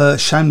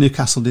 Shame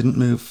Newcastle didn't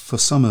move for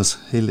Summers.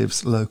 He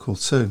lives local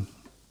too.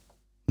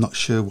 Not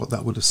sure what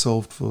that would have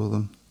solved for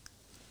them.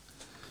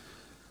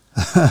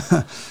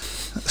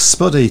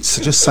 Spuddy,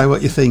 so just say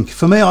what you think.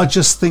 For me, I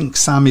just think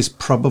Sam is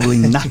probably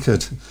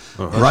knackered.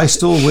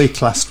 Raced all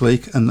week last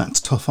week, and that's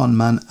tough on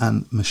man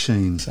and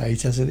machine. Say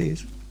it as it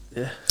is.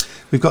 yeah,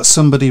 We've got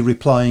somebody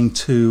replying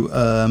to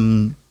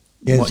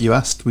what you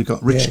asked. We've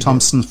got Rich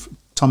Thomas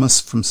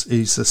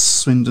he's a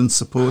Swindon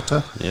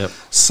supporter. Yep.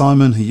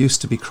 Simon, who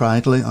used to be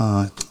Cradley.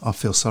 I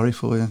feel sorry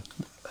for you.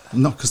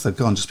 Not because they've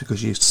gone, just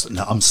because you.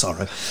 No, I'm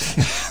sorry.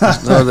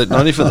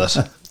 no need for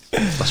that.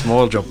 That's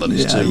my job. That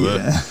is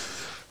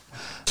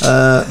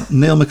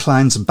Neil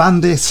McLean's a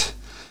Bandit.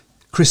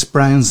 Chris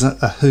Brown's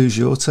a Who's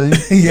Your Team?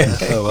 Yeah.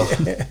 Oh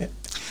well.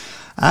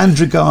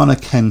 Andrew Garner,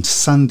 Kent.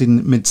 Sandy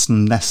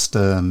Midson,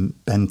 Leicester.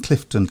 Ben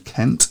Clifton,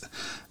 Kent.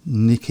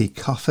 Nicky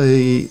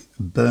Coffey,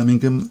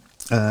 Birmingham.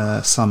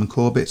 Simon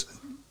Corbett.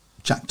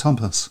 Jack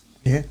Thomas.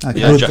 Yeah. Okay.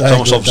 Yeah, Jack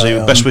Thomas, obviously.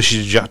 Best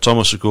wishes to Jack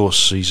Thomas, of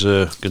course. He's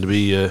going to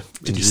be injured,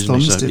 his isn't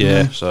he? thumbs, So, didn't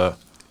yeah, he? so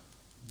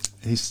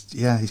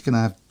He's going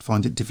to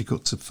find it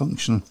difficult to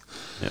function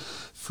yeah.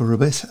 for a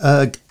bit.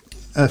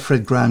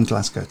 Fred Graham,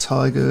 Glasgow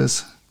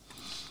Tigers.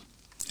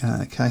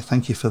 Okay,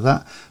 thank you for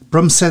that.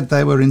 Brum said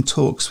they were in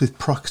talks with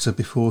Proctor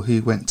before he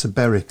went to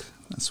Berwick.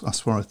 That's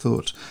what I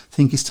thought.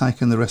 Think he's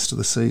taken the rest of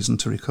the season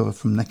to recover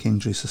from neck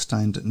injury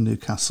sustained at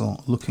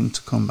Newcastle, looking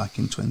to come back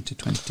in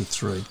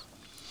 2023.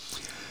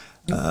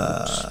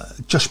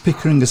 Josh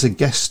Pickering as a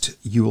guest,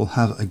 you will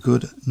have a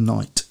good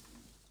night.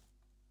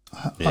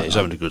 Yeah, he's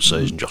having a good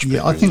season, Josh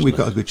Pickering. Yeah, I think we've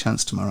got a good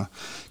chance tomorrow.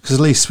 Because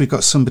at least we've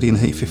got somebody in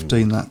Heat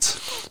 15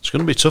 that's... It's going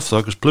to be tough, though,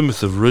 because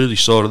Plymouth have really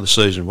started the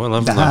season well,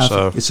 haven't they?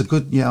 So it's a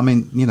good... Yeah, I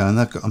mean, and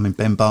they've got...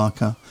 Ben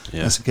Barker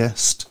as a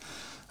guest.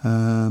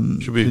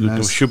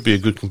 Should be a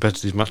good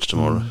competitive match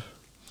tomorrow.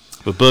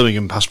 But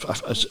Birmingham has,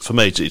 for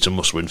me, it's a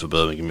must-win for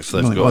Birmingham if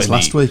they've got it was any...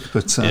 last week,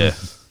 but...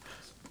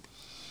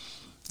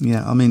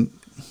 yeah, I mean...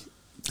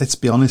 let's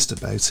be honest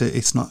about it.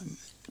 It's not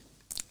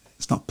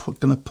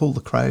going to pull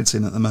the crowds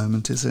in at the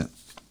moment, is it?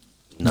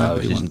 No,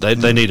 it isn't.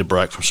 They need a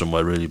break from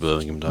somewhere, really,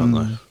 Birmingham, don't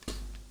they?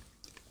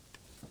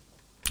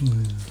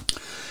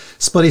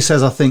 Spuddy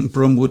says, I think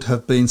Brum would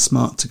have been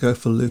smart to go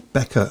for Luke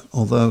Becker,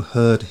 although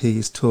heard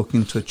he's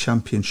talking to a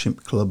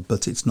championship club,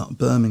 but it's not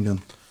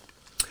Birmingham.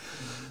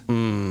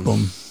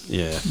 Bum.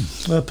 Yeah.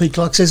 P.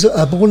 Clark says,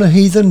 born a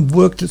heathen,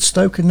 worked at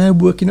Stoke and now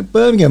working at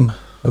Birmingham.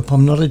 Hope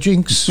I'm not a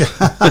jinx.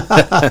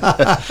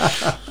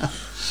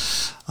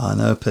 I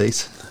know,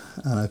 Pete.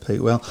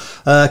 Well,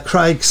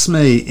 Craig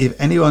Smee, if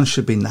anyone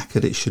should be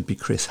knackered, it should be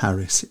Chris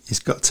Harris. He's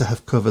got to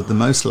have covered the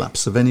most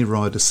laps of any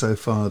rider so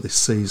far this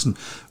season,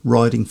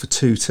 riding for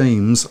 2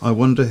 teams. I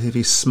wonder if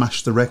he's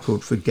smashed the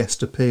record for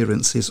guest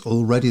appearances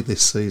already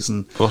this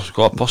season.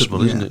 Quite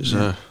possible, isn't it?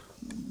 Yeah.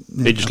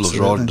 He just loves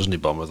riding, doesn't he,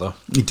 Bomber, though?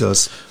 He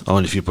does. I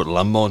mean, if you put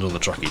landmines on the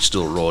track, he'd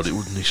still ride it,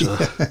 wouldn't he, sir?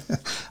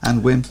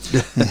 And win.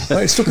 Well,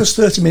 it's took us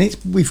 30 minutes,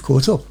 we've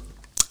caught up.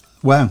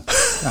 Wow.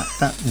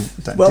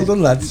 That Well did-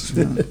 done, lads.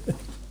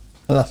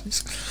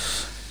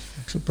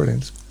 That's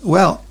brilliant.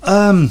 Well,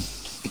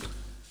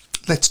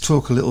 let's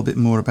talk a little bit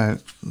more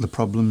about the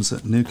problems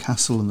at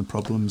Newcastle and the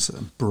problems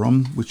at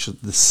Brum, which are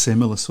the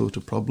similar sort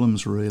of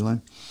problems,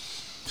 really.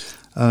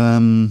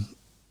 I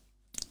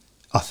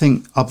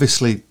think,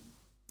 obviously,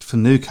 for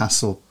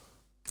Newcastle,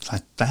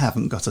 they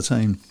haven't got a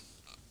team.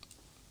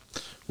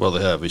 Well,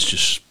 they have. It's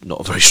just not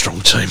a very strong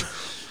team.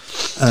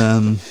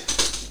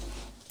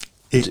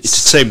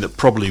 It's a team that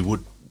probably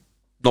would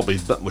not be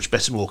that much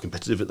better, more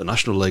competitive at the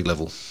National League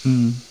level.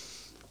 In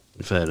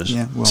fairness,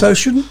 Yeah, well, So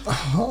shouldn't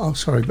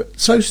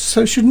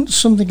shouldn't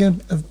something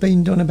have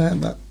been done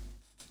about that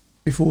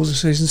before the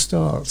season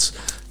starts?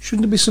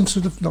 Shouldn't there be some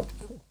sort of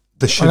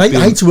there should I be,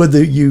 hate the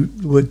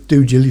word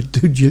due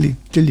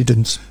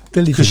diligence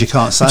because you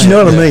can't say Do you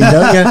know it. what I mean?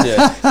 Don't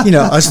you? You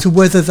know, as to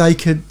whether they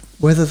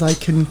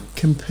can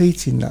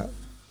compete in that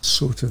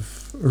sort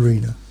of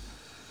arena.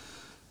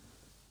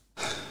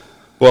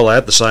 Well, they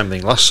had the same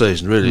thing last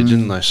season, really,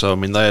 didn't they? So, I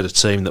mean, they had a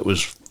team that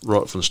was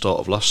right from the start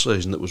of last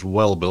season that was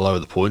well below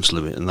the points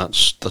limit, and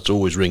that's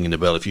always ringing a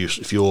bell. If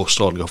you're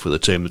starting off with a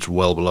team that's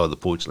well below the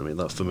points limit,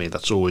 that for me,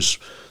 that's always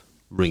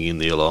ringing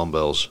the alarm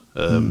bells.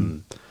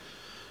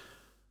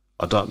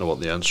 I don't know what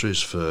the answer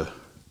is for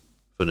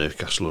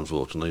Newcastle,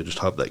 unfortunately. I just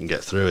hope they can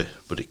get through it,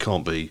 but it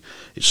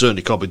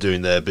certainly can't be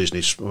doing their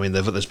business. I mean,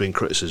 there's been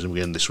criticism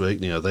again this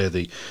week. You know, I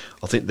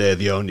think they're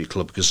the only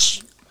club,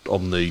 because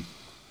on the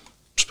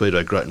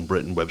Speedway Great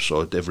Britain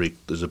website,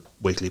 there's a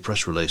weekly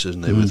press release,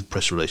 isn't there, with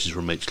press releases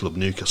from each club.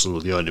 Newcastle were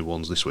the only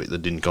ones this week that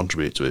didn't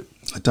contribute to it.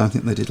 I don't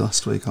think they did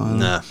last week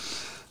either.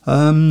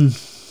 Nah.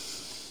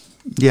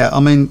 Yeah, I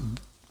mean,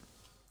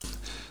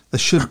 there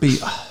should be.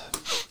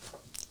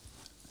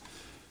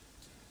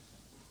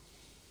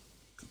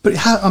 But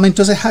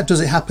does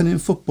it happen in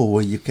football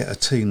where you get a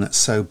team that's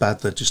so bad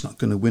they're just not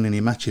going to win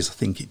any matches? I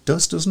think it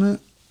does, doesn't it?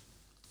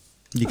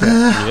 You get,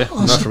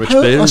 not from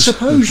experience. I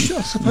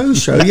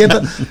suppose so. Yeah,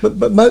 but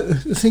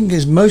the thing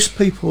is, most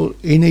people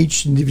in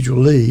each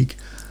individual league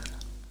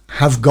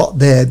have got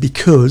there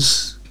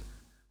because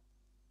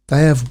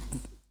they have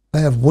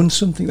won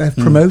something. They've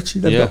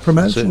promoted. They've got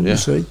promotion.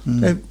 that's it,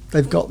 You see,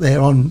 they've got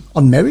there on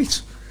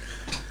merit,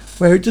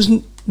 where it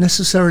doesn't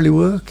necessarily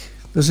work,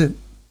 does it?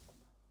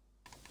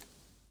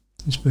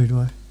 In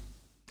Speedway,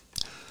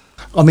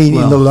 I mean,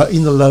 in the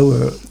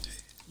lower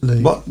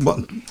league.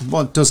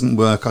 What doesn't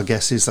work, I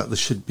guess, is that there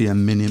should be a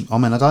minimum. I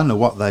mean, I don't know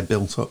what they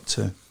built up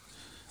to,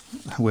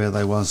 where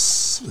they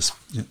was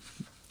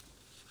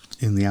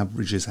in the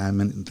averages, how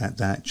many that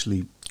they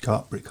actually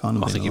got. But it kind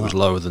of I think it was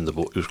lower than it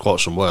was quite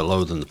some way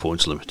lower than the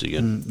points limit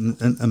again.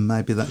 and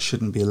maybe that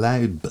shouldn't be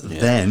allowed. But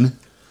then,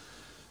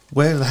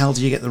 where the hell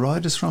do you get the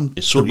riders from?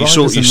 You sort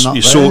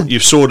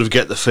of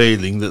get the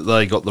feeling that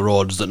they got the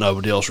riders that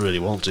nobody else really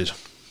wanted.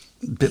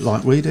 A bit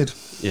like we did.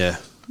 Yeah,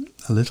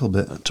 a little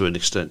bit to an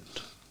extent.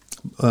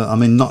 I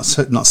mean, not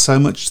so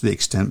much to the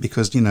extent,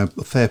 because, you know,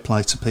 fair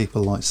play to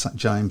people like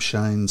James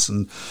Shanes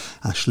and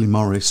Ashley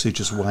Morris, who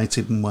just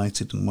waited and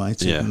waited and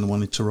waited and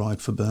wanted to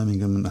ride for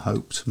Birmingham and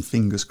hoped and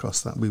fingers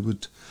crossed that we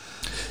would.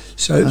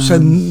 So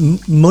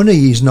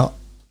money is not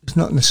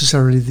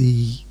necessarily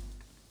the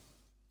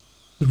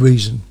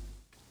reason,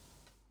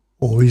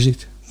 or is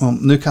it? Well,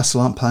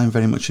 Newcastle aren't paying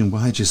very much in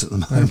wages at the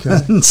moment.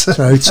 Okay.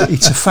 So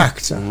it's a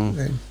factor.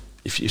 Then.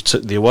 If you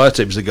took the away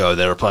teams that go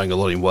there are paying a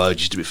lot in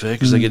wages, to be fair,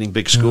 because they're getting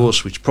big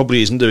scores, which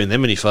probably isn't doing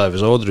them any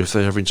favours either if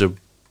they're having to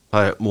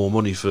pay out more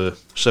money for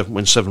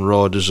when 7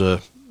 riders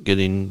are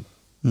getting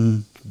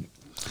big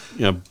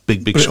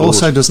but scores. it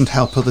also doesn't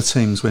help other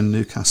teams when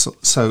Newcastle.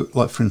 So,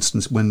 like for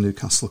instance, when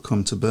Newcastle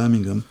come to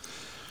Birmingham,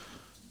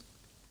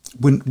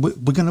 we're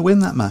going to win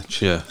that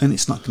match, and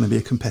it's not going to be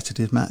a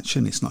competitive match,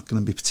 and it's not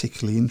going to be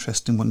particularly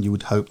interesting one. You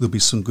would hope there'll be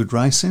some good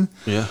racing.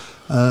 Yeah.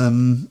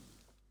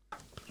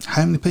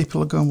 How many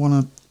people are going to want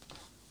to?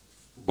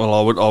 Well,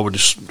 I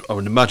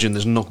would imagine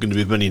there's not going to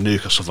be many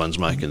Newcastle fans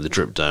making the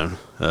trip down.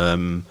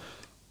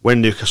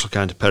 When Newcastle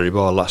came to Perry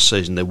Bar last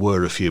season, there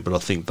were a few, but I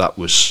think that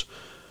was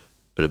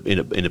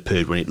in a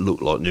period when it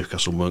looked like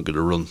Newcastle weren't going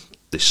to run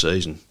this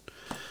season.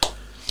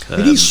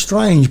 It is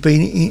strange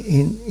being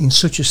in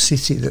such a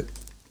city that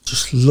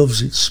just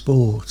loves its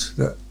sport.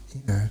 That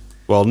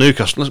Well,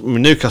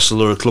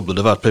 Newcastle are a club that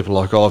have had people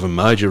like Ivan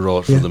Major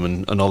ride for Yeah. them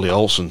and Ollie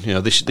Olsen.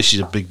 This is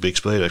a big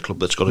speedway club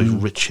that's got a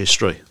rich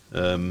history.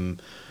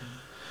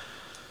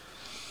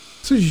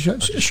 it's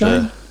a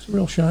shame. It's a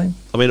real shame.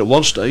 I mean, at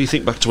one stage, you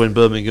think back to when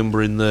Birmingham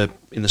were in the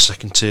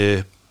second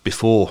tier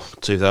before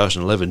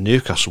 2011.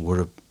 Newcastle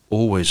were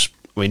always.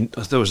 I mean,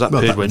 there was that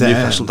period when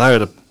Newcastle they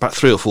had about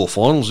 3 or 4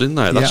 finals, didn't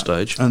they? At that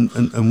stage,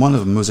 and one of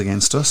them was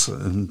against us,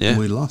 and Yeah.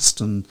 we lost,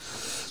 and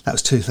that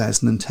was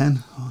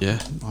 2010. Yeah.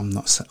 I'm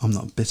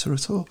not bitter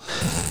at all.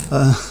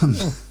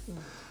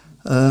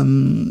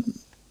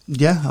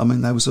 Yeah, I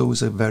mean, there was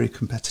always a very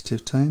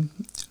competitive team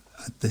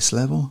at this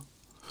level.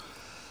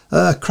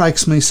 Craig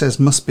Smee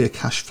says must be a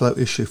cash flow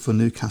issue for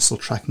Newcastle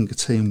tracking a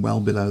team well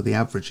below the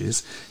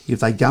averages. If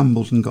they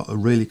gambled and got a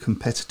really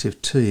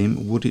competitive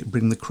team, would it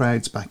bring the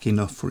crowds back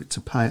enough for it to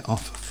pay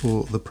off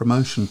for the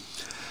promotion?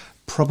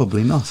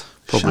 Probably not.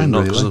 Probably Shame,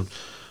 not. really.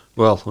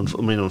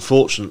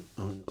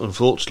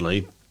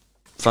 Unfortunately,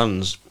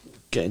 fans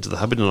get into the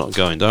habit of not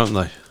going, don't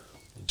they?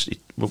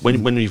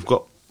 When you've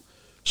got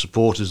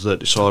supporters that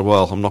decide,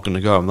 well, I'm not going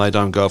to go, and they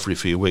don't go for a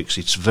few weeks,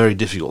 it's very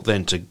difficult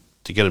then to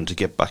get them to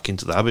get back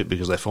into the habit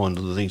because they find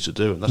other things to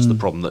do, and that's the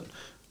problem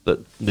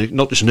that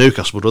not just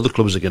Newcastle but other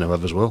clubs are going to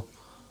have as well.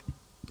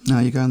 No,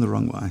 you're going the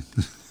wrong way.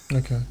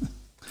 Okay.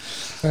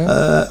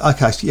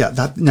 Okay, so yeah,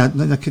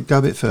 I could go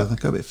a bit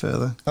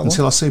further.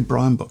 Until I see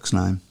Brian Buck's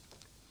name.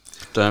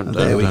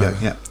 There we go.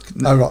 Yeah.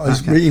 Oh,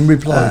 right. In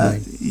reply,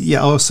 mate.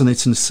 Yeah, I also need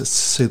to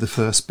see the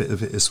first bit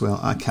of it as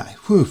well. Okay,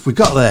 whew, we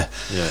got there.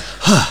 Yeah.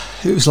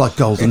 It was like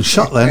golden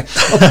shot then.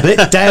 Up a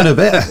bit, down a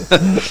bit.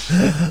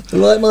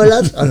 Right, my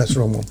lad. Oh, that's the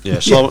wrong one. Yeah.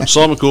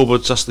 Simon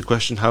Corbett's asked the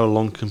question: how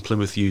long can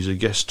Plymouth use a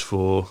guest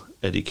for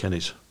Eddie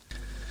Kennett?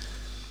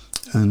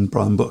 And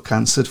Brian Buck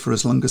answered, for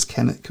as long as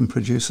Kennett can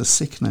produce a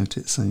sick note,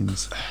 it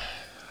seems.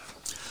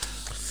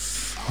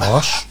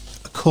 Harsh.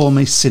 Call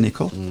me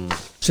cynical.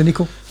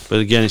 Cynical. But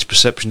again, it's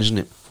perception, isn't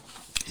it?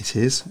 It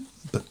is,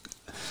 but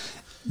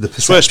the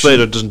Swear perception...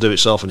 Speedo doesn't do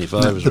itself any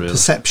favours, the really.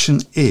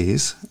 perception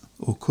is,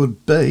 or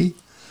could be,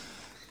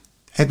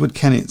 Edward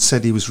Kennett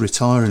said he was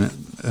retiring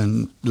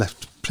and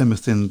left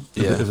Plymouth in a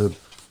bit of a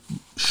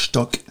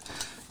stock.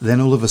 Then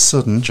all of a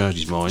sudden...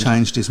 Changed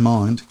his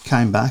mind,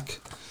 came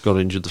back. Got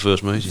injured the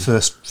first meeting.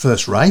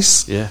 First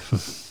race. Yeah.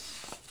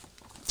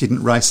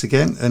 Didn't race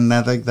again, and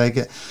now they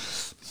get...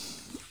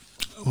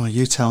 Well,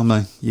 you tell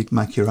me. You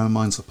make your own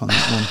minds up on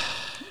that one.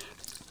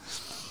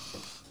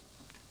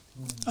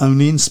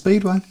 Only in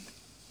Speedway.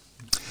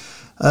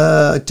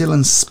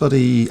 Dylan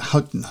Spuddy.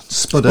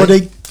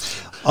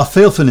 I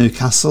feel for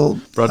Newcastle.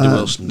 Bradley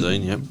Wilson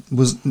Dean, yep.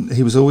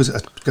 He was always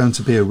going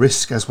to be a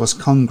risk, as was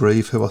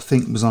Congreve, who I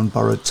think was on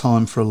borrowed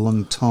time for a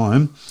long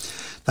time.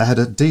 They had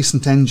a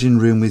decent engine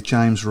room with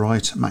James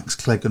Wright, Max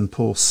Clegg and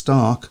Paul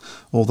Stark,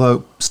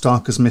 although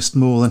Stark has missed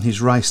more than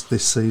he's raced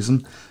this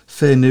season.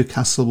 Fear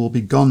Newcastle will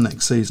be gone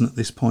next season at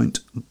this point.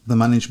 The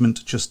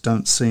management just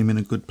don't seem in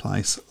a good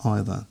place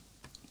either.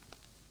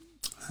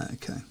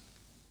 Okay.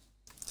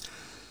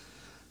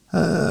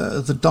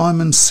 The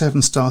Diamond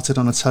 7 started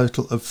on a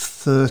total of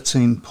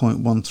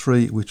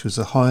 13.13, which was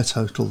a higher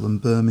total than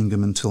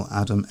Birmingham until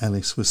Adam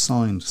Ellis was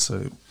signed, so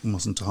it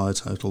wasn't a higher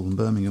total than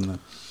Birmingham then.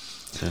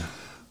 Yeah.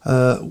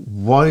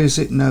 Why is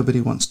it nobody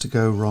wants to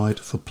go ride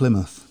for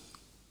Plymouth?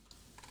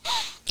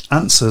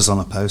 Answers on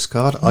a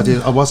postcard.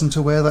 I wasn't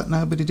aware that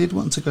nobody did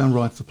want to go and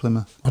ride for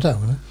Plymouth. I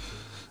don't know.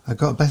 They've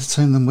got a better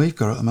team than we've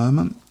got at the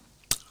moment.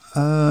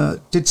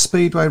 Did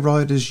Speedway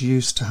riders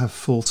used to have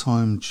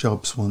full-time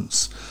jobs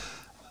once?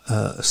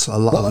 So a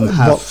lot of them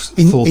have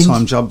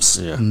full-time jobs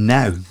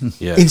now.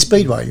 Yeah. In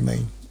Speedway, you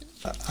mean?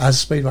 As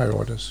Speedway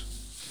riders?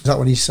 Is that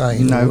what he's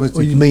saying? No,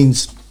 or he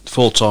means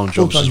full-time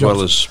jobs as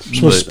well as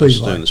Speedway.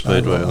 doing the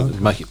Speedway. Oh,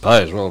 right. Make it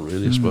pay as well,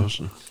 really, I suppose.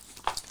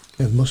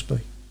 Yeah, it must be.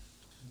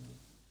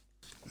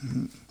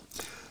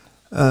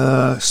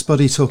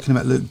 Spuddy talking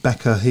about Luke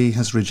Becker. He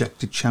has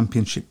rejected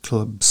championship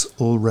clubs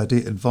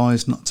already.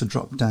 Advised not to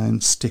drop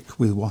down, stick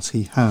with what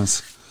he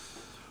has.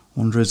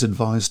 Wonder has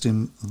advised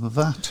him of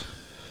that.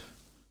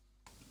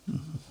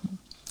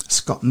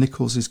 Scott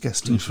Nichols is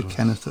guesting for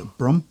Kenneth at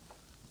Brum.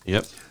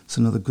 Yep. It's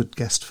another good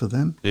guest for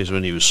them. He's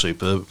when he was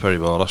superb at Perry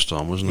Bar last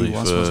time, wasn't he?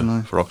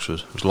 Wasn't he? For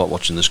Oxford. It was like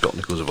watching the Scott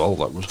Nichols of old,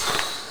 that was.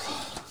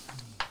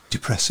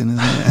 Depressing,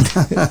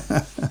 isn't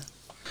it?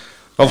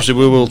 Obviously,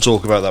 we will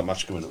talk about that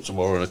match coming up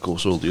tomorrow, and of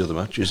course all the other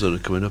matches that are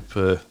coming up.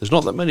 There's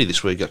not that many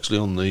this week, actually,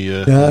 on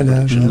the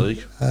Prediction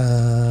League.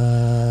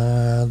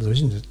 There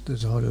isn't.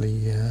 There's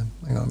hardly... hang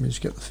on, let me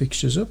just get the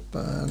fixtures up.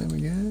 There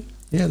we go.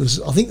 Yeah,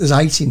 I think there's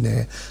 8 in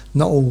there.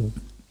 Not all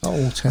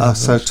 10.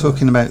 So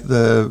talking about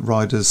the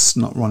riders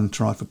not wanting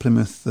to ride for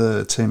Plymouth,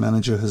 the team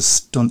manager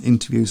has done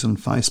interviews on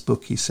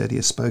Facebook. He said he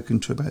has spoken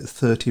to about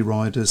 30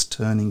 riders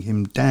turning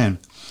him down.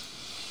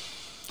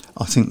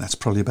 I think that's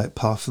probably about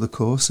par for the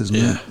course, isn't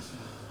it?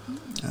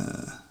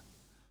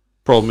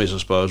 Problem is, I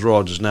suppose,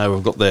 riders now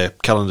have got their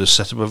calendars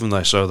set up, haven't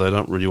they? So they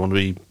don't really want to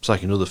be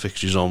taking other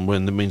fixtures on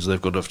when it means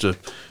they've got to have to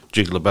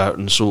jiggle about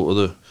and sort of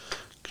the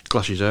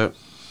clashes out.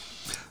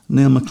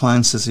 Neil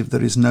McLean says, if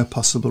there is no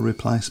possible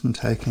replacement,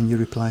 how can you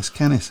replace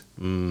Kenneth?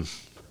 I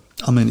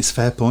mean, it's a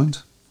fair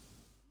point.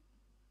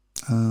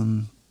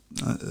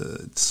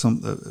 It's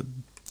the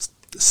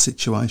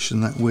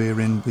situation that we're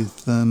in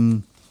with...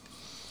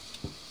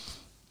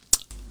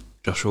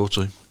 Josh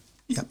Hawty.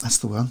 Yep, that's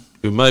the one.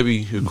 Who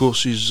maybe, of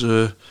course, is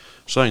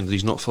saying that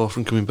he's not far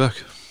from coming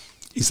back.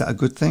 Is that a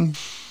good thing?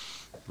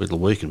 Little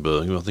week in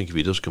Birmingham, I think, if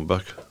he does come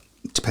back.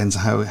 It depends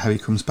how he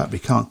comes back,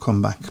 but he can't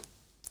come back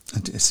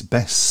at his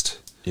best.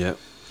 Yeah.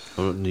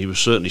 And he was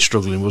certainly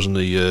struggling, wasn't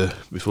he,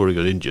 before he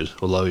got injured?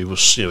 Although he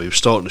was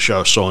starting to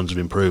show signs of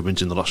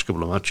improvement in the last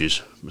couple of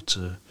matches. But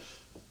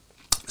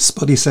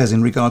Spuddy says,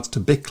 in regards to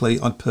Bickley,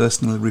 I'd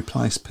personally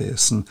replace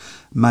Pearson.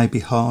 Maybe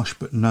harsh,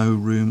 but no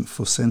room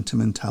for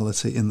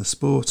sentimentality in the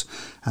sport.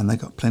 And they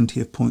got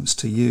plenty of points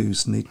to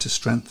use. Need to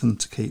strengthen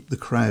to keep the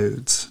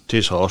crowds. it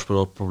is harsh, but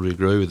I'll probably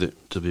agree with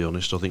it, to be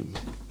honest. I think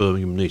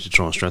Birmingham need to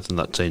try and strengthen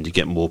that team to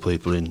get more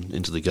people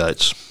into the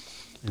gates,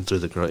 into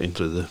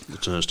the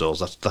turnstiles.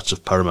 That's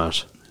of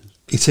paramount.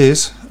 It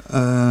is.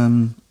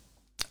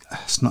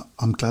 It's not.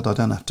 I'm glad I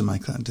don't have to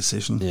make that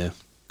decision. Yeah.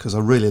 Because I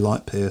really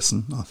like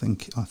Pearson. I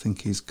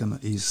think he's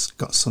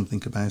got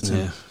something about him.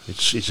 Yeah,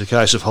 it's a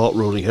case of heart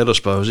rolling head, I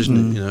suppose, isn't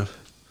it? You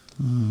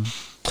know.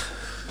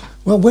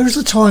 Well, where has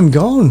the time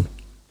gone?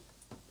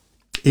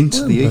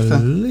 Into the ether.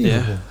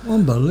 Unbelievable.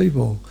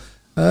 Unbelievable.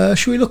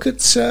 Shall we look at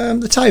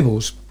the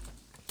tables?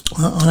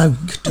 I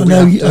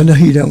know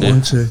you don't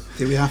want to.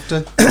 Do we have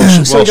to?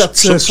 So we got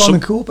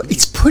Simon Cooper.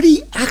 It's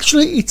pretty.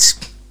 Actually, it's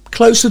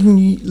closer than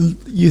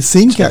you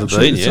think.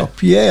 Actually, at the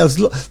top. Yeah, there's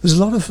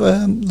a lot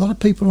of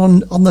people on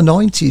the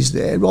 90s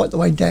there, right the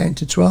way down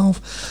to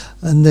 12,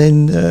 and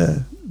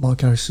then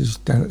Mike Harris is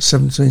down at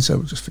 17. So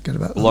we'll just forget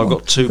about that. Well, I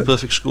got two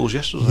perfect scores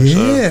yesterday.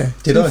 Yeah,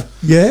 so. Did I?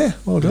 Yeah,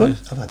 well done.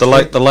 The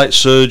late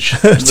surge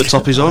to the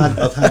top is on.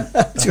 I've had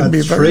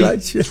be very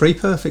late, yeah. three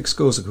perfect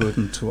scores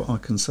according to what I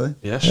can say.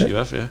 Yes, you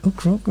have. Yeah. Oh,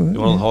 crap. You're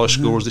one of the highest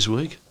scorers this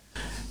week.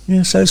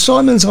 Yeah, so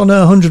Simon's on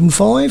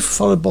 105,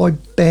 followed by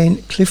Ben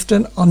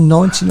Clifton on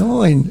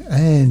 99,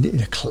 and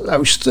in a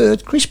close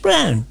third, Chris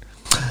Brown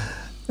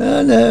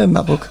and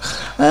Matt Book,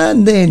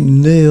 and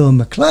then Neil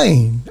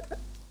McLean,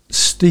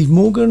 Steve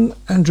Morgan,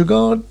 Andrew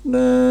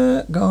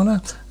Garner,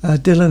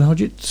 Dylan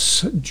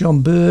Hodgetts,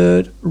 John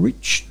Bird,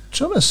 Rich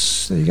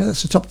Thomas. There you go,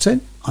 that's the top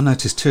 10. I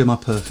noticed two of my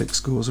perfect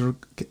scores are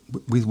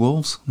with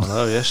Wolves.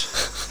 Oh, yes.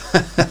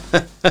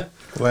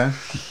 Wow.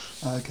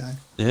 Okay.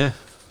 Yeah.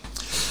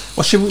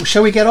 Well,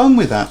 shall we get on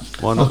with that?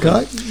 Why not?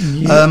 Okay.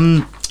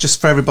 Yeah.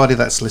 Just for everybody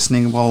that's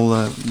listening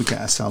while we get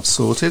ourselves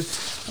sorted,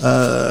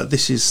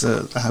 this is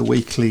our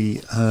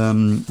weekly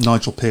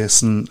Nigel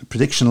Pearson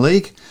Prediction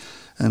League.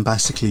 And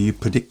basically you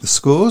predict the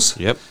scores.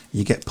 Yep.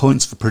 You get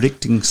points for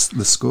predicting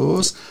the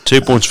scores.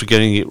 2 points for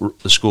getting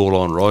the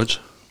scoreline right.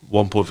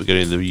 1 point for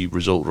getting the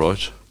result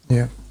right.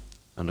 Yeah.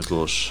 And of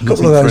course,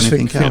 nothing for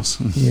anything else.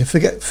 Yeah,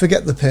 forget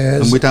the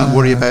pairs. And we don't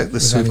worry about the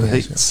super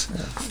heats.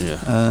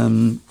 Yeah.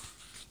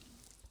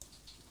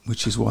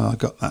 Which is why I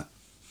got that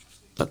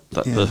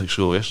perfect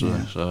score yesterday.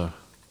 Yeah. So.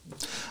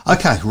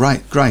 Okay,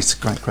 right, great.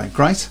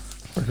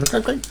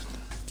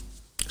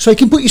 So you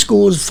can put your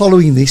scores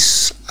following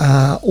this.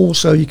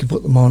 Also, you can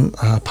put them on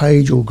our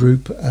page or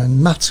group,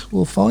 and Matt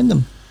will find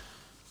them.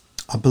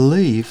 I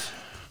believe.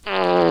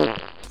 That's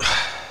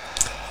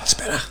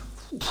better.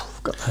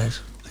 Got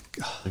those.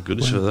 Thank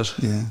goodness for that.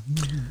 Yeah.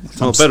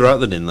 Well, better out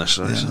than in this.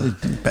 So.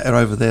 Better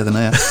over there than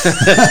here.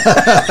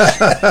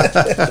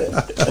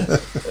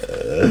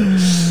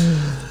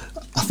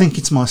 I think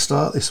it's my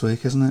start this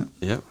week, isn't it?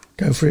 Yeah.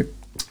 Go for it.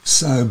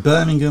 So,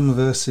 Birmingham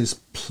versus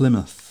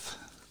Plymouth.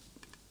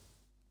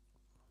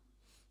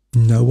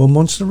 No one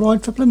wants to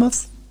ride for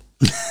Plymouth.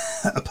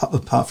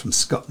 apart from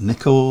Scott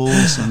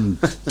Nichols and...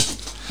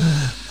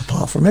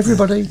 apart from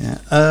everybody. Yeah.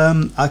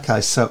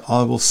 Okay, so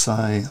I will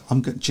say...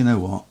 do you know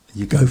what?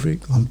 You go for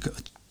it.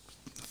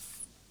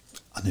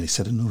 I nearly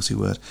said a naughty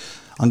word.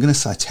 I'm going to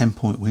say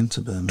 10-point win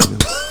to Birmingham.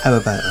 How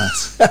about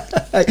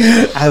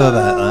that? How about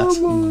that?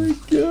 Oh my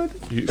God.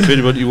 If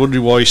anybody, you're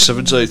wondering why he's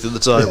 17th in the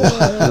table.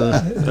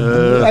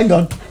 Hang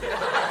on.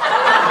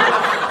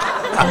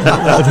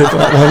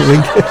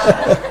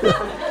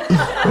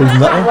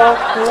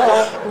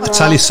 I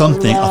tell you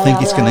something, I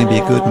think it's going to be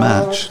a good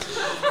match.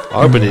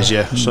 I hope it is,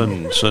 yeah.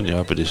 Certainly I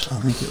hope it is. I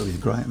think it'll be a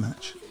great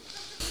match.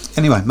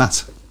 Anyway,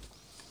 Matt,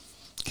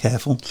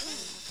 careful.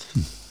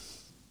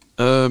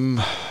 To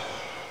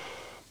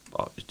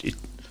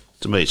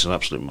me, it's an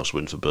absolute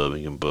must-win for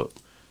Birmingham, but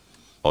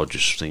I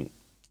just think...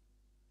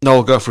 No,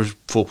 I'll go for a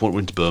 4-point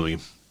win to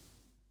Birmingham.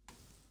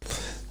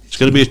 It's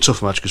going to be a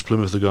tough match because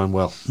Plymouth are going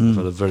well. They've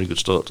had a very good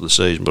start to the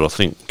season, but I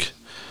think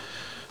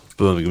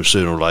Birmingham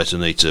sooner or later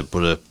need to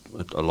put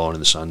a line in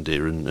the sand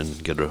here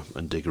and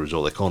dig a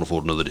result. They can't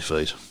afford another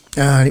defeat.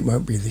 And it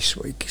won't be this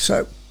week.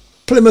 So,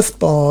 Plymouth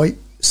by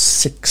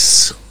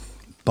 6.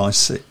 By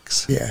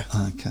 6? Yeah.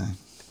 Okay.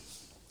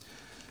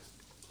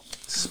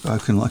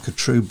 Spoken like a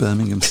true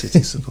Birmingham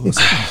City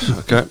supporter.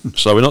 Okay,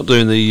 so we're not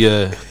doing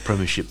the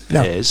Premiership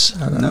No. pairs.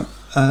 No.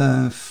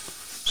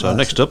 So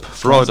next up,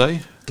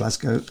 Friday.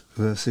 Glasgow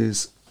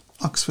versus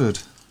Oxford.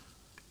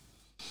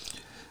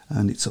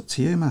 And it's up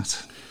to you,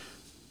 Matt.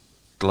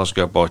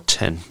 Glasgow by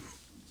 10.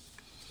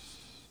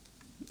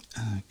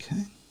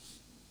 Okay.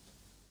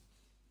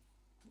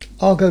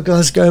 I'll go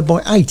Glasgow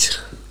by 8.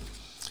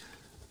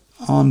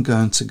 I'm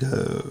going to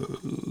go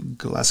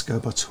Glasgow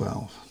by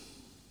 12.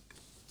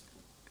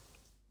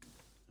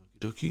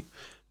 Okey-dokey.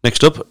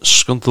 Next up,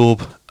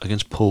 Scunthorpe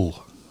against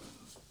Poole.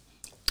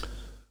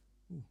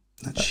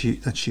 That's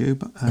you.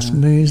 But, That's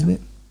me, isn't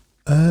it?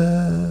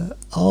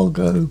 I'll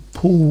go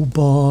Poole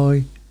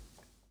by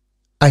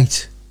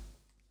 8.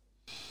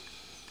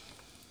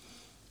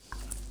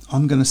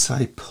 I'm going to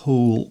say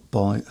Poole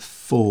by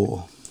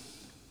 4.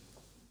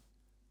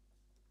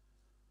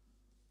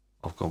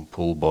 I've gone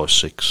Poole by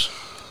 6.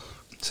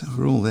 So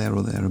we're all there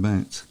or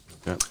thereabouts.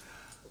 Yeah.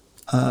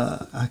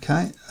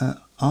 Okay.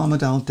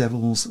 Armadale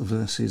Devils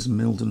versus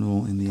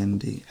Mildenhall in the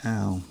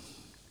NDL.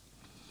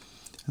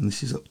 And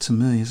this is up to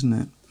me, isn't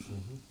it?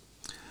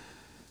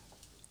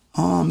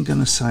 I'm going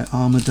to say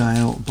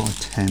Armadale by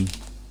 10.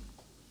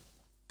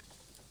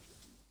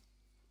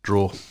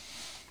 Draw.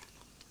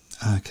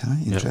 Okay,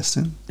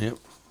 interesting. Yep.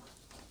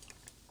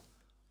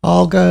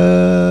 I'll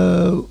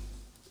go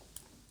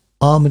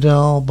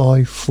Armadale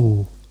by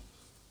 4.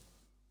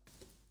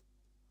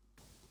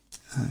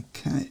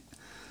 Okay.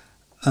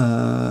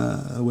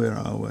 Where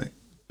are we?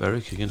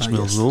 Berwick against Oh,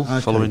 yes. Mildenhall,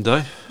 Okay. following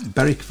day.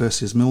 Berwick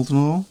versus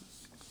Mildenhall.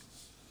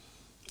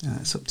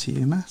 It's up to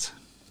you, Matt.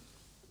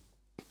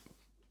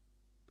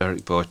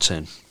 Berwick by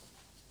 10.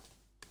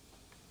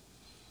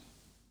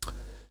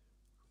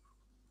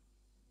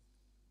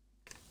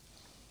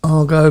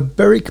 I'll go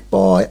Berwick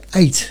by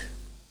 8.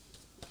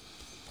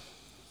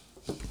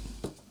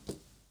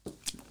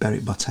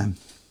 Berwick by 10.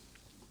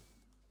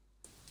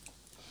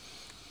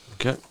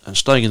 Okay, and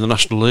staying in the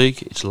National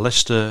League, it's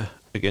Leicester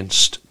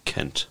against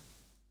Kent.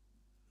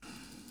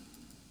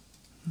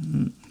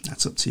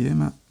 That's up to you,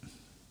 Matt.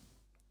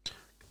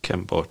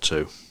 Kent by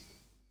 2.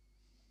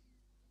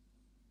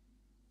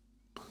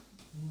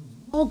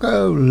 I'll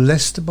go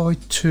Leicester by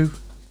 2.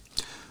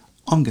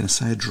 I'm going to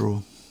say a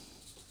draw.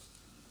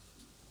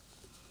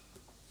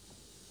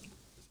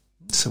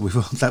 So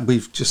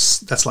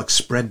that's like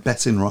spread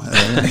betting right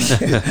there.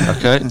 Isn't it?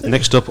 Okay,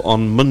 next up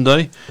on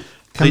Monday.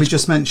 Can we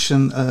just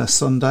mention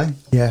Sunday?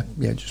 Yeah,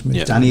 just me.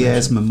 Yeah. Danny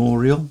Ayres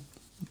Memorial.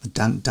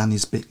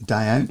 Danny's big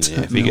day out.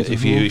 Yeah, at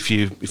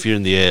if you're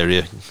in the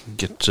area,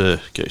 get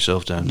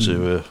yourself down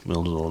to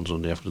Mildenhall on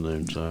Sunday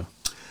afternoon. So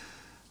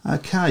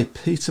Okay,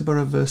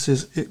 Peterborough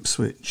versus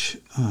Ipswich.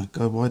 Oh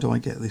God, why do I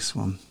get this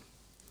one?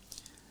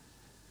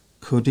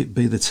 Could it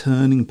be the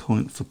turning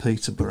point for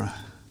Peterborough?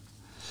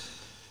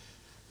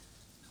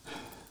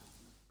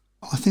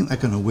 I think they're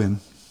going to win.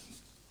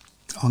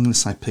 I'm going to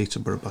say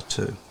Peterborough by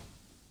 2.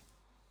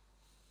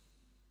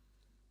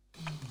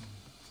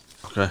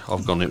 okay,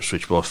 I've gone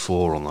Ipswich by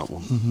 4 on that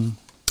one.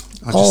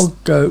 I'll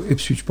go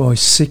Ipswich by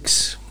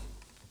 6.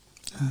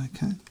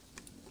 Okay.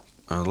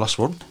 Last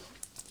one.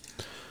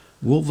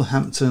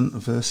 Wolverhampton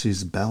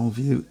versus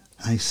Bellevue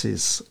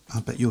Aces. I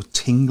bet you're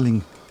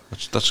tingling.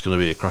 That's going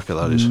to be a cracker,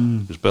 that is,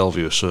 because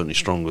Bellevue are certainly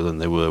stronger than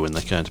they were when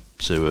they came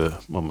to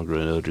Monmouth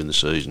Green earlier in the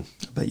season.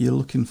 I bet you're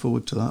looking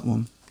forward to that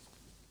one.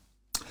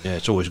 Yeah,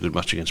 it's always a good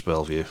match against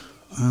Bellevue.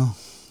 Well,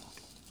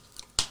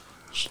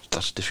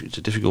 It's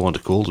a difficult one to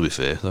call, to be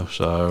fair, though.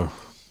 So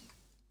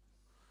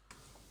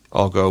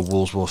I'll go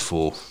Wolves by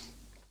 4.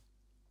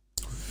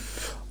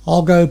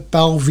 I'll go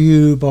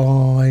Bellevue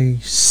by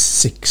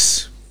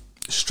 6.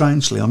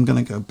 strangely, I'm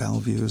going to go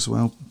Bellevue as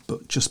well,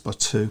 but just by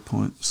 2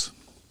 points.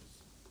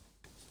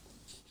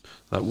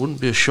 That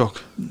wouldn't be a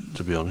shock,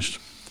 to be honest.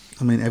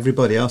 I mean,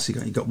 everybody else you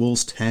got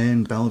Wolves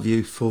 10,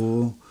 Bellevue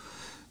 4,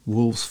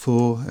 Wolves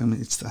 4. I mean,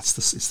 it's that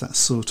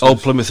sort of. Oh,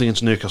 Plymouth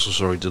against Newcastle.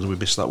 Sorry, did we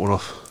miss that one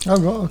off? Oh,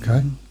 right,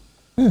 okay.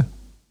 Yeah.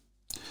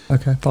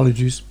 Okay,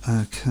 apologies.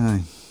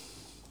 Okay.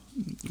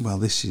 Well,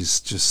 this is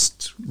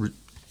just.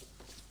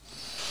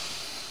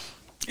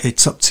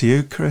 It's up to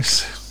you,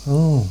 Chris.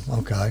 Oh,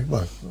 okay.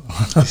 Well,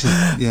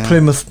 Yeah.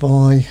 Plymouth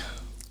by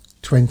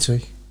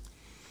 20.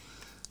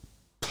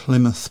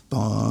 Plymouth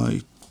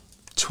by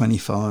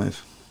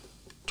 25.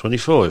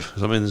 25.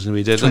 Does that mean there's going to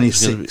be dead?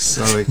 26.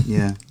 Sorry,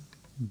 yeah.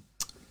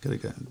 Gotta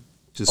go.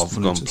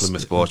 I've gone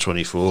Plymouth by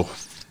 24.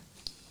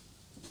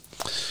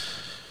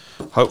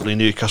 Hopefully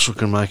Newcastle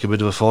can make a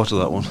bit of a fight of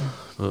that one,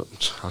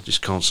 but I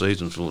just can't see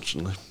it,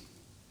 unfortunately.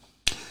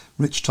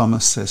 Rich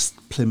Thomas says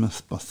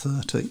Plymouth by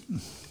 30.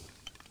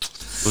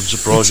 Wouldn't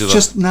surprise you,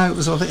 It's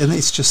that. and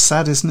it's just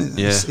sad, isn't it?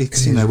 Yeah.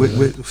 It's you know,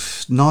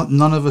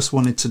 none of us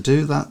wanted to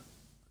do that,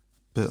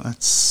 but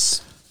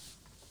that's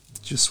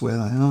just where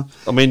they are.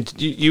 I mean,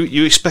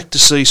 you expect to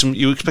see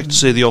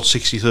the odd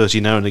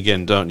 60-30 now and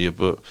again, don't you?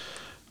 But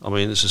I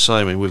mean, it's the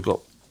same. I mean, we've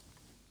got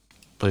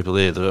people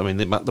here that, I mean,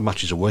 the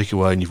match is a week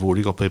away, and you've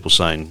already got people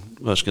saying,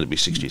 well, it's going to be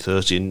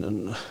 60-30,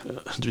 and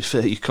to be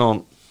fair, you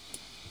can't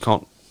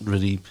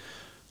really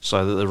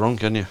say that they're wrong,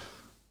 can you?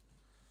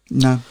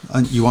 No,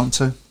 and you want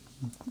to?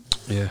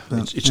 Yeah,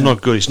 But, it's yeah.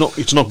 not good. It's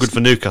not good for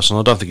Newcastle.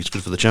 And I don't think it's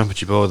good for the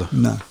Championship either.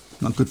 No,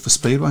 not good for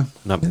Speedway.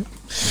 No.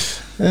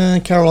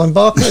 Caroline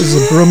Barker is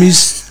the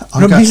Brummies.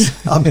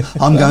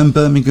 I'm going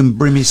Birmingham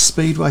Brimmies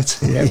Speedway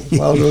team. Yeah,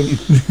 well done.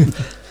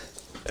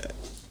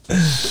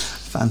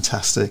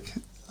 Fantastic.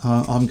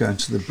 I'm going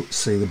to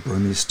see the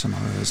Brummies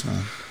tomorrow as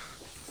well.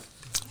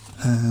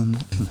 And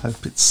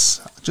hope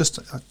it's just.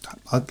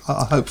 I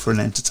hope for an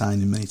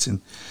entertaining meeting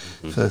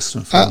first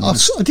and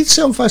foremost. I did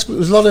see on Facebook there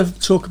was a lot of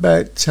talk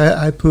about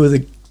how poor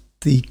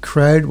the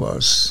crowd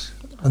was,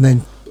 and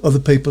then other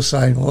people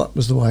saying, "Well, that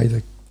was the way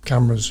the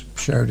cameras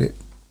showed it."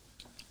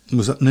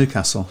 Was that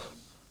Newcastle?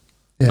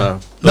 Yeah.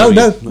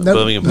 Birmingham,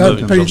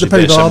 the Perry obviously Bar.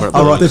 December.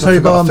 Oh, right, The Perry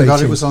Bar I forgot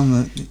meeting. it was on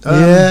the.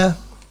 Yeah.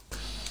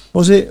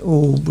 Was it,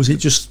 or was it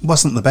just?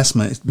 Wasn't the best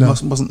mate. No.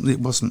 It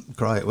wasn't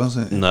great, was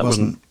it? No, it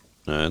wasn't.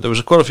 There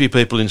was quite a few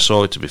people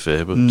inside, to be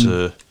fair, but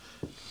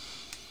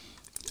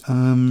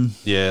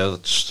yeah,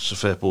 that's a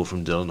fair ball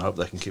from Dylan. I hope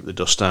they can keep the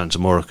dust down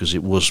tomorrow, because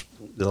it was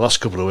the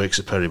last couple of weeks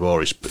at Perry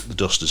Bar. The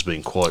dust has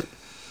been quite.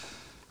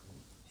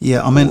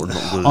 Yeah, I mean, not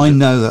good, I is it?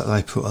 know that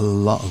they put a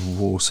lot of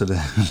water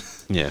down,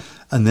 Yeah,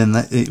 and then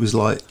it was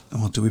like,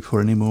 oh, do we put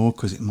any more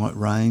because it might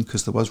rain?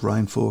 Because there was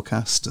rain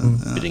forecast. And,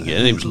 we didn't get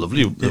any. It was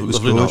lovely. It was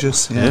lovely night.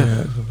 gorgeous.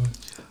 Yeah.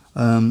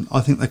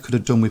 I think they could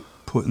have done with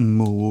putting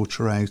more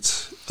water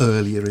out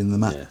earlier in the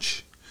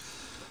match,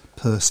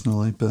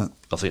 personally. But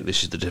I think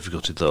this is the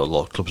difficulty that a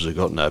lot of clubs have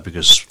got now,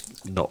 because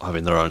not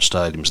having their own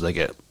stadiums,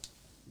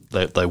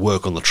 they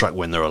work on the track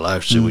when they're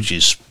allowed to, which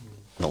is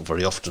not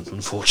very often,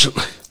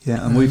 unfortunately.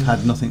 yeah, and we've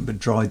had nothing but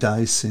dry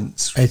days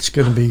since. It's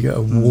going to be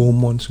a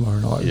warm one tomorrow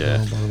night. Yeah.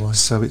 As well, by the way.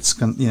 So it's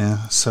going.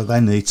 Yeah, so they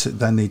need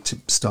to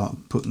start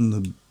putting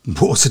the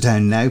water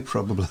down now.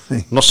 Probably.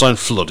 I'm not saying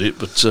flood it,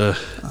 but I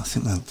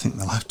think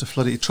they'll have to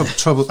flood it.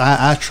 Trouble.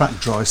 Our track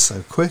dries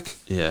so quick.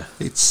 yeah,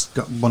 It's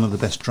got one of the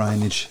best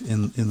drainage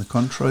in the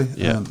country.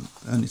 Yeah.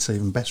 And it's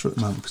even better at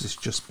the moment because it's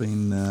just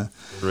been.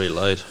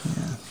 relayed.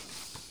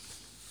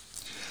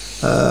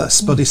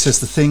 Spuddy says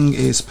the thing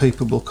is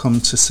people will come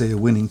to see a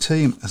winning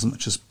team. As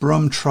much as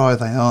Brum try,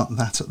 they aren't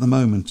that at the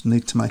moment.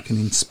 Need to make an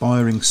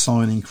inspiring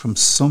signing from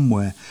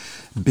somewhere.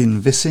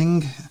 Bin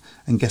Vissing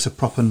and get a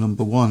proper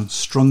number one.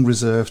 Strong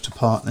reserve to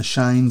partner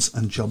Shane's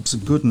and jobs are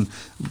good. And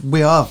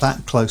we are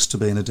that close to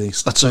being a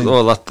decent team.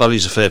 That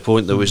is a fair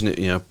point, though, isn't it?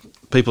 You know,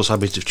 people's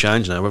habits have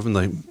changed now, haven't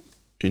they?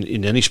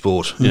 In any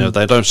sport, you know,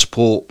 they don't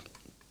support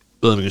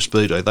Birmingham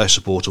Speedway; they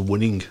support a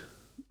winning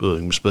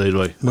Birmingham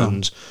Speedway. Well,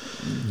 and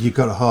you've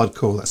got a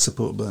hardcore that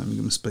support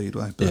Birmingham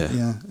Speedway, but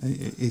Yeah.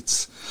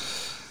 it's.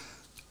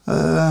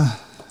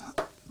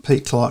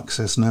 Pete Clark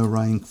says no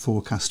rain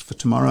forecast for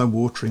tomorrow.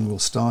 Watering will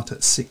start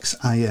at 6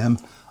 a.m.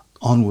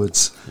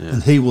 onwards,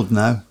 and he would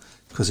know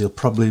because he'll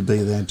probably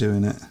be there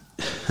doing it.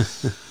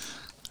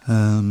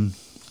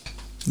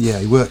 Yeah,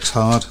 he works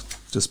hard.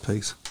 Does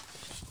Pete?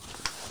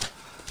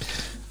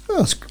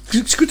 Well,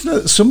 it's good to know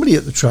that somebody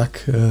at the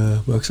track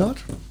works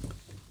hard.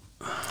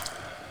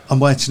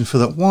 I'm waiting for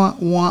that.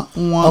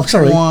 Oh,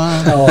 sorry.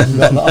 Oh,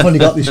 I've only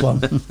got this one.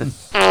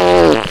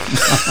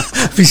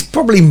 It's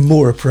probably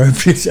more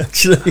appropriate,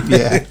 actually.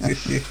 Yeah.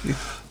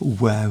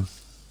 Wow.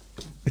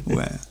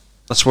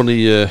 that's one of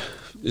the.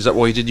 Is that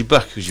why you did your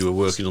back, because you were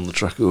working on the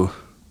track? Or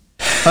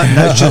No,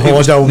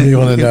 I don't really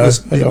want to know.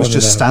 It was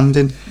just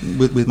standing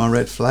with my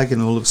red flag,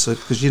 and all of a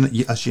sudden, because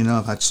as you know,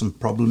 I've had some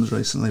problems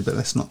recently, but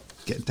let's not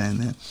get down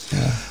there.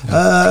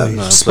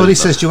 Spuddy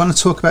says, do you want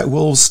to talk about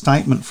Wolves'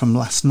 statement from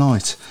last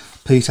night?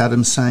 Pete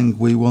Adams saying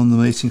we won the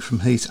meeting from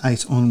Heat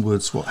 8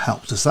 onwards. What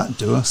help does that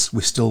do us?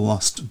 We still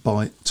lost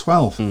by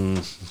 12.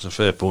 it's a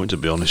fair point, to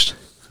be honest.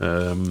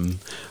 I mean,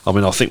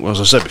 I think,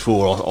 as I said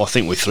before, I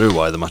think we threw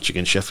away the match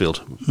against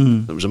Sheffield.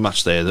 There was a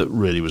match there that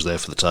really was there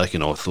for the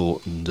taking, I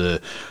thought, and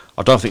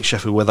I don't think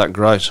Sheffield were that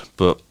great,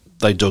 but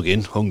they dug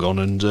in, hung on,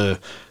 and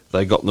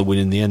they got the win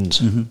in the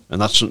end.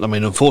 And that's, I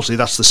mean, unfortunately,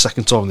 that's the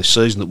second time this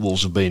season that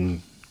Wolves have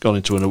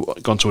gone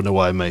to an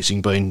away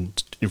meeting, been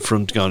in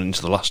front going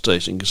into the last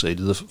eight, and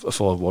conceded a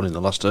 5-1 in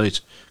the last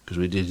eight, because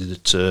we did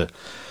it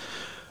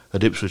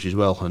at Ipswich as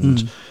well.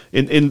 And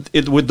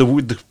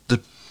with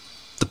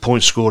the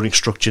point scoring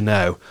structure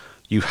now,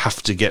 you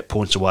have to get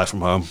points away from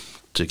home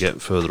to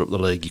get further up the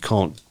league. You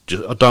can't.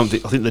 I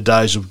think the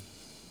days of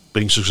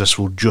being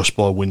successful just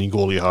by winning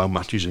all your home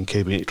matches and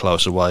keeping it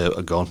close away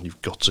are gone.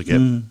 You've got to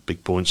get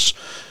big points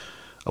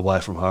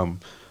away from home.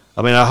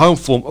 I mean, our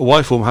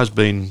away form has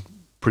been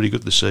pretty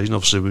good this season.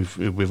 Obviously,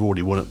 we've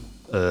already won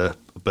at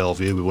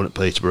Bellevue, we won at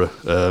Peterborough.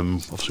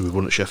 Obviously, we've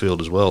won at Sheffield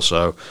as well.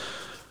 So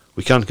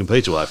we can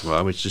compete away from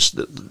home. It's just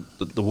that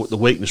the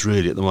weakness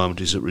really at the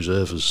moment is at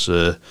reserves.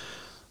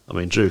 I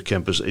mean, Drew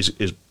Kemp has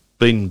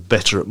been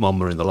better at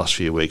Monmouth in the last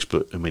few weeks,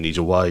 but I mean, his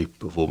away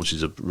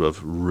performances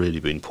have really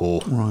been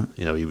poor. Right.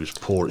 You know, he was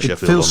poor at It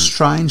Sheffield. feels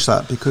strange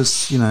that,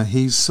 because you know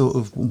he's sort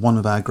of one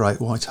of our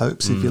great white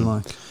hopes, if you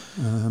like.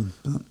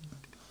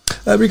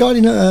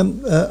 Regarding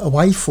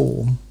away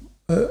form,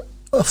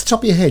 off the top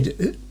of your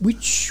head,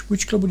 which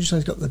club would you say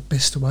has got the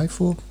best away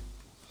form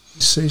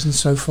this season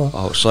so far?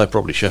 I would say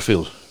probably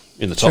Sheffield.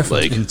 in the top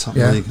Sheffield. league. In the top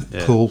Yeah. league.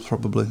 Yeah. Pool,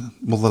 probably.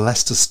 Well, the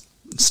Leicester's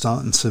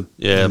starting to...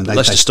 Yeah, I mean,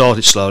 Leicester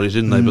started slowly,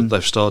 didn't they? But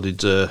they've started.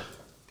 They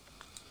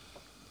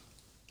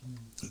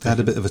had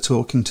a bit of a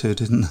talking to,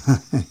 didn't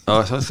they?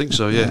 I think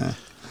so. Yeah.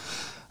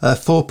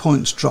 4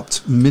 points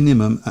dropped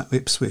minimum at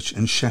Ipswich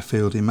and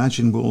Sheffield.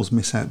 Imagine Wolves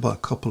miss out by a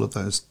couple of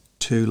those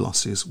 2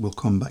 losses will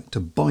come back to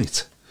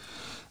bite.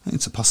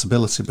 It's a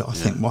possibility, but I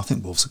think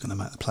Wolves are going to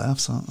make the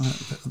playoffs, aren't they,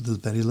 at the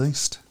very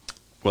least?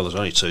 Well, there's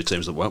only 2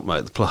 teams that won't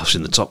make the playoffs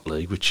in the top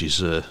league, which is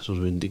sort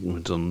of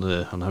indignant on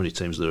how many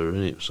teams there are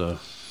in it. So,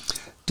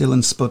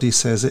 Dylan Spuddy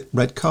says it.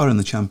 Red Car in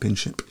the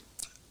Championship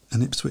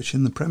and Ipswich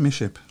in the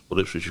Premiership. well,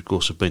 Ipswich, of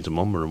course, have been to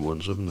Monmouth and won,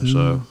 haven't they?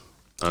 So,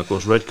 and of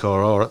course, Red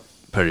Car are at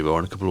Perry Bar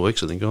in a couple of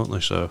weeks, I think, aren't they?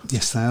 So,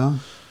 Yes, they are.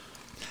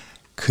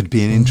 Could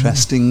be an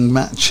interesting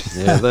match.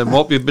 yeah, there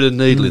might be a bit of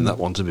needle in that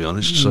one, to be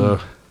honest. So,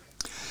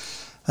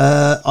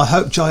 I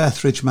hope Jai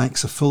Etheridge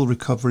makes a full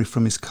recovery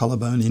from his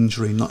collarbone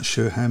injury. Not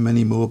sure how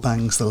many more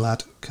bangs the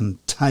lad can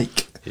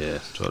take. yeah,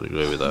 totally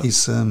agree with that.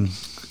 He's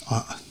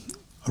I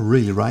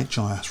really rate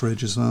Jai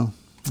Etheridge as well.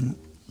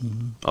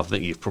 I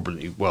think you've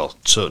probably,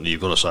 certainly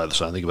you've got to say the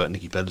same thing about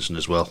Nicky Pedersen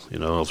as well. You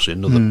know, obviously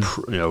another,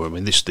 I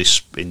mean,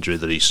 this injury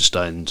that he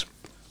sustained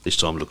this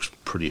time looks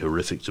pretty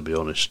horrific, to be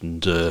honest.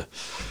 And you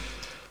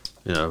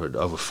know, at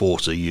over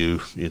 40,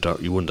 you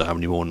wonder how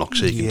many more knocks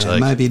he can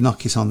take. Maybe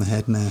knock it on the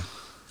head now.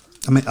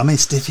 I mean,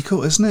 it's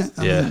difficult, isn't it?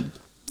 I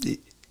mean,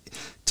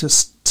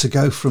 just to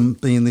go from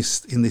being in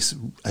this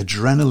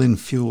adrenaline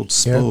fueled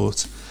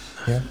sport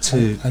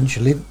to and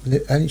you live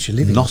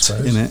not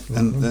in it,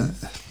 and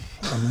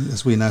I mean,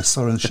 as we know,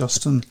 Soren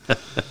Shoston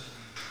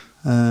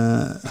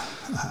had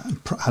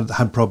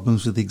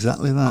problems with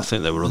exactly that. I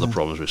think there were other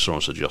problems with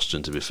Soren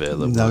Justin, to be fair.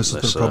 Those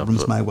other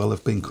problems may well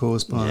have been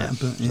caused by that,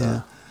 but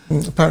yeah.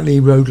 Apparently he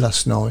rode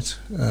last night.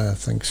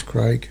 Thanks,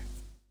 Craig.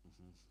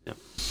 Yeah.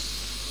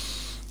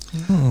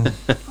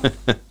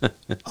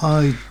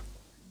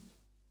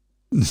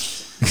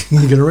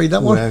 You're going to read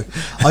that one? Well,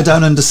 I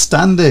don't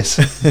understand it,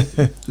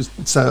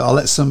 so I'll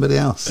let somebody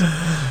else.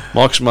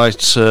 Mike's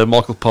mate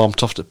Michael Palm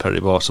Toft at Perry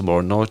Bar tomorrow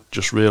night.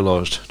 Just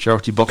realised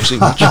charity boxing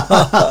match. Have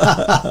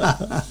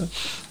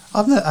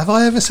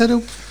I ever said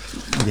a...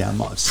 Yeah, I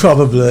might have said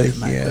Probably, it,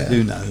 mate, yeah. but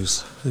who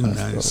knows? Who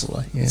knows?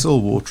 Probably, yeah. It's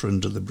all water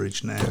under the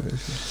bridge now.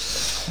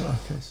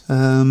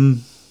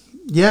 Okay.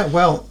 Yeah,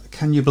 well,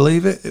 can you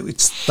believe it?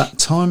 It's that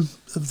time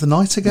of the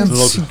night again.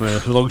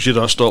 As long as you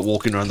don't start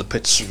walking around the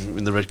pits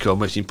in the Red Car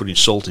meeting, putting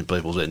salt in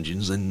people's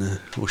engines, then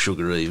or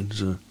sugar even.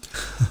 So.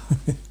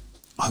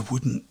 I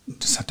wouldn't.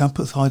 Just don't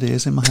put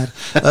ideas in my head.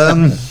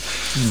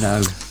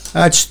 No.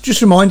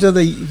 Just a reminder,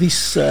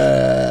 this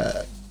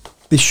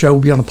show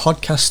will be on a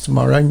podcast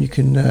tomorrow, and you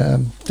can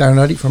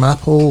download it from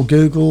Apple,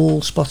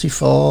 Google,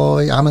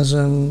 Spotify,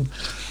 Amazon,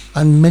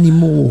 and many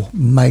more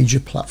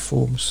major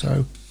platforms.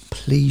 So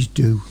please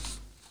do.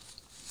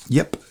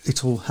 Yep,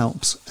 it all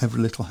helps. Every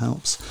little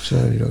helps. So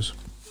it does.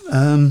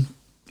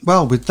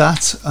 Well, with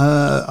that,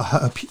 I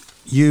hope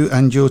you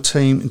and your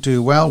team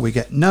do well. We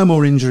get no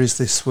more injuries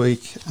this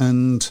week,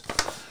 and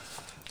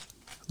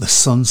the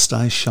sun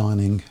stays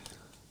shining.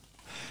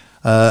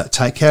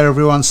 Take care,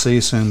 everyone. See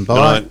you soon.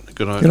 Bye.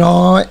 Good night. Good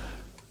night.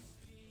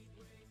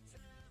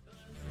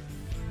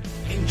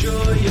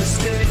 Enjoy your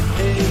stay.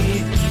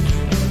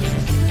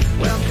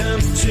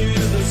 Welcome to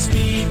the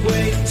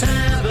Speedway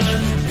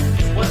Tavern.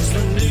 What's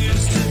the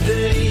news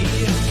today?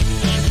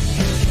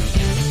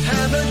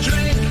 Have a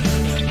drink,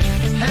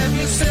 have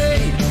your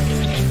say.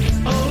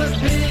 All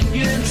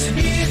opinions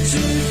here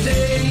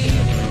today.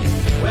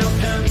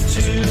 Welcome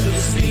to the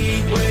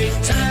Speedway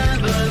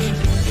Tavern.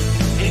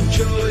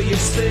 Enjoy your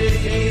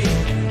stay.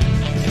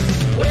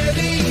 Where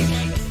the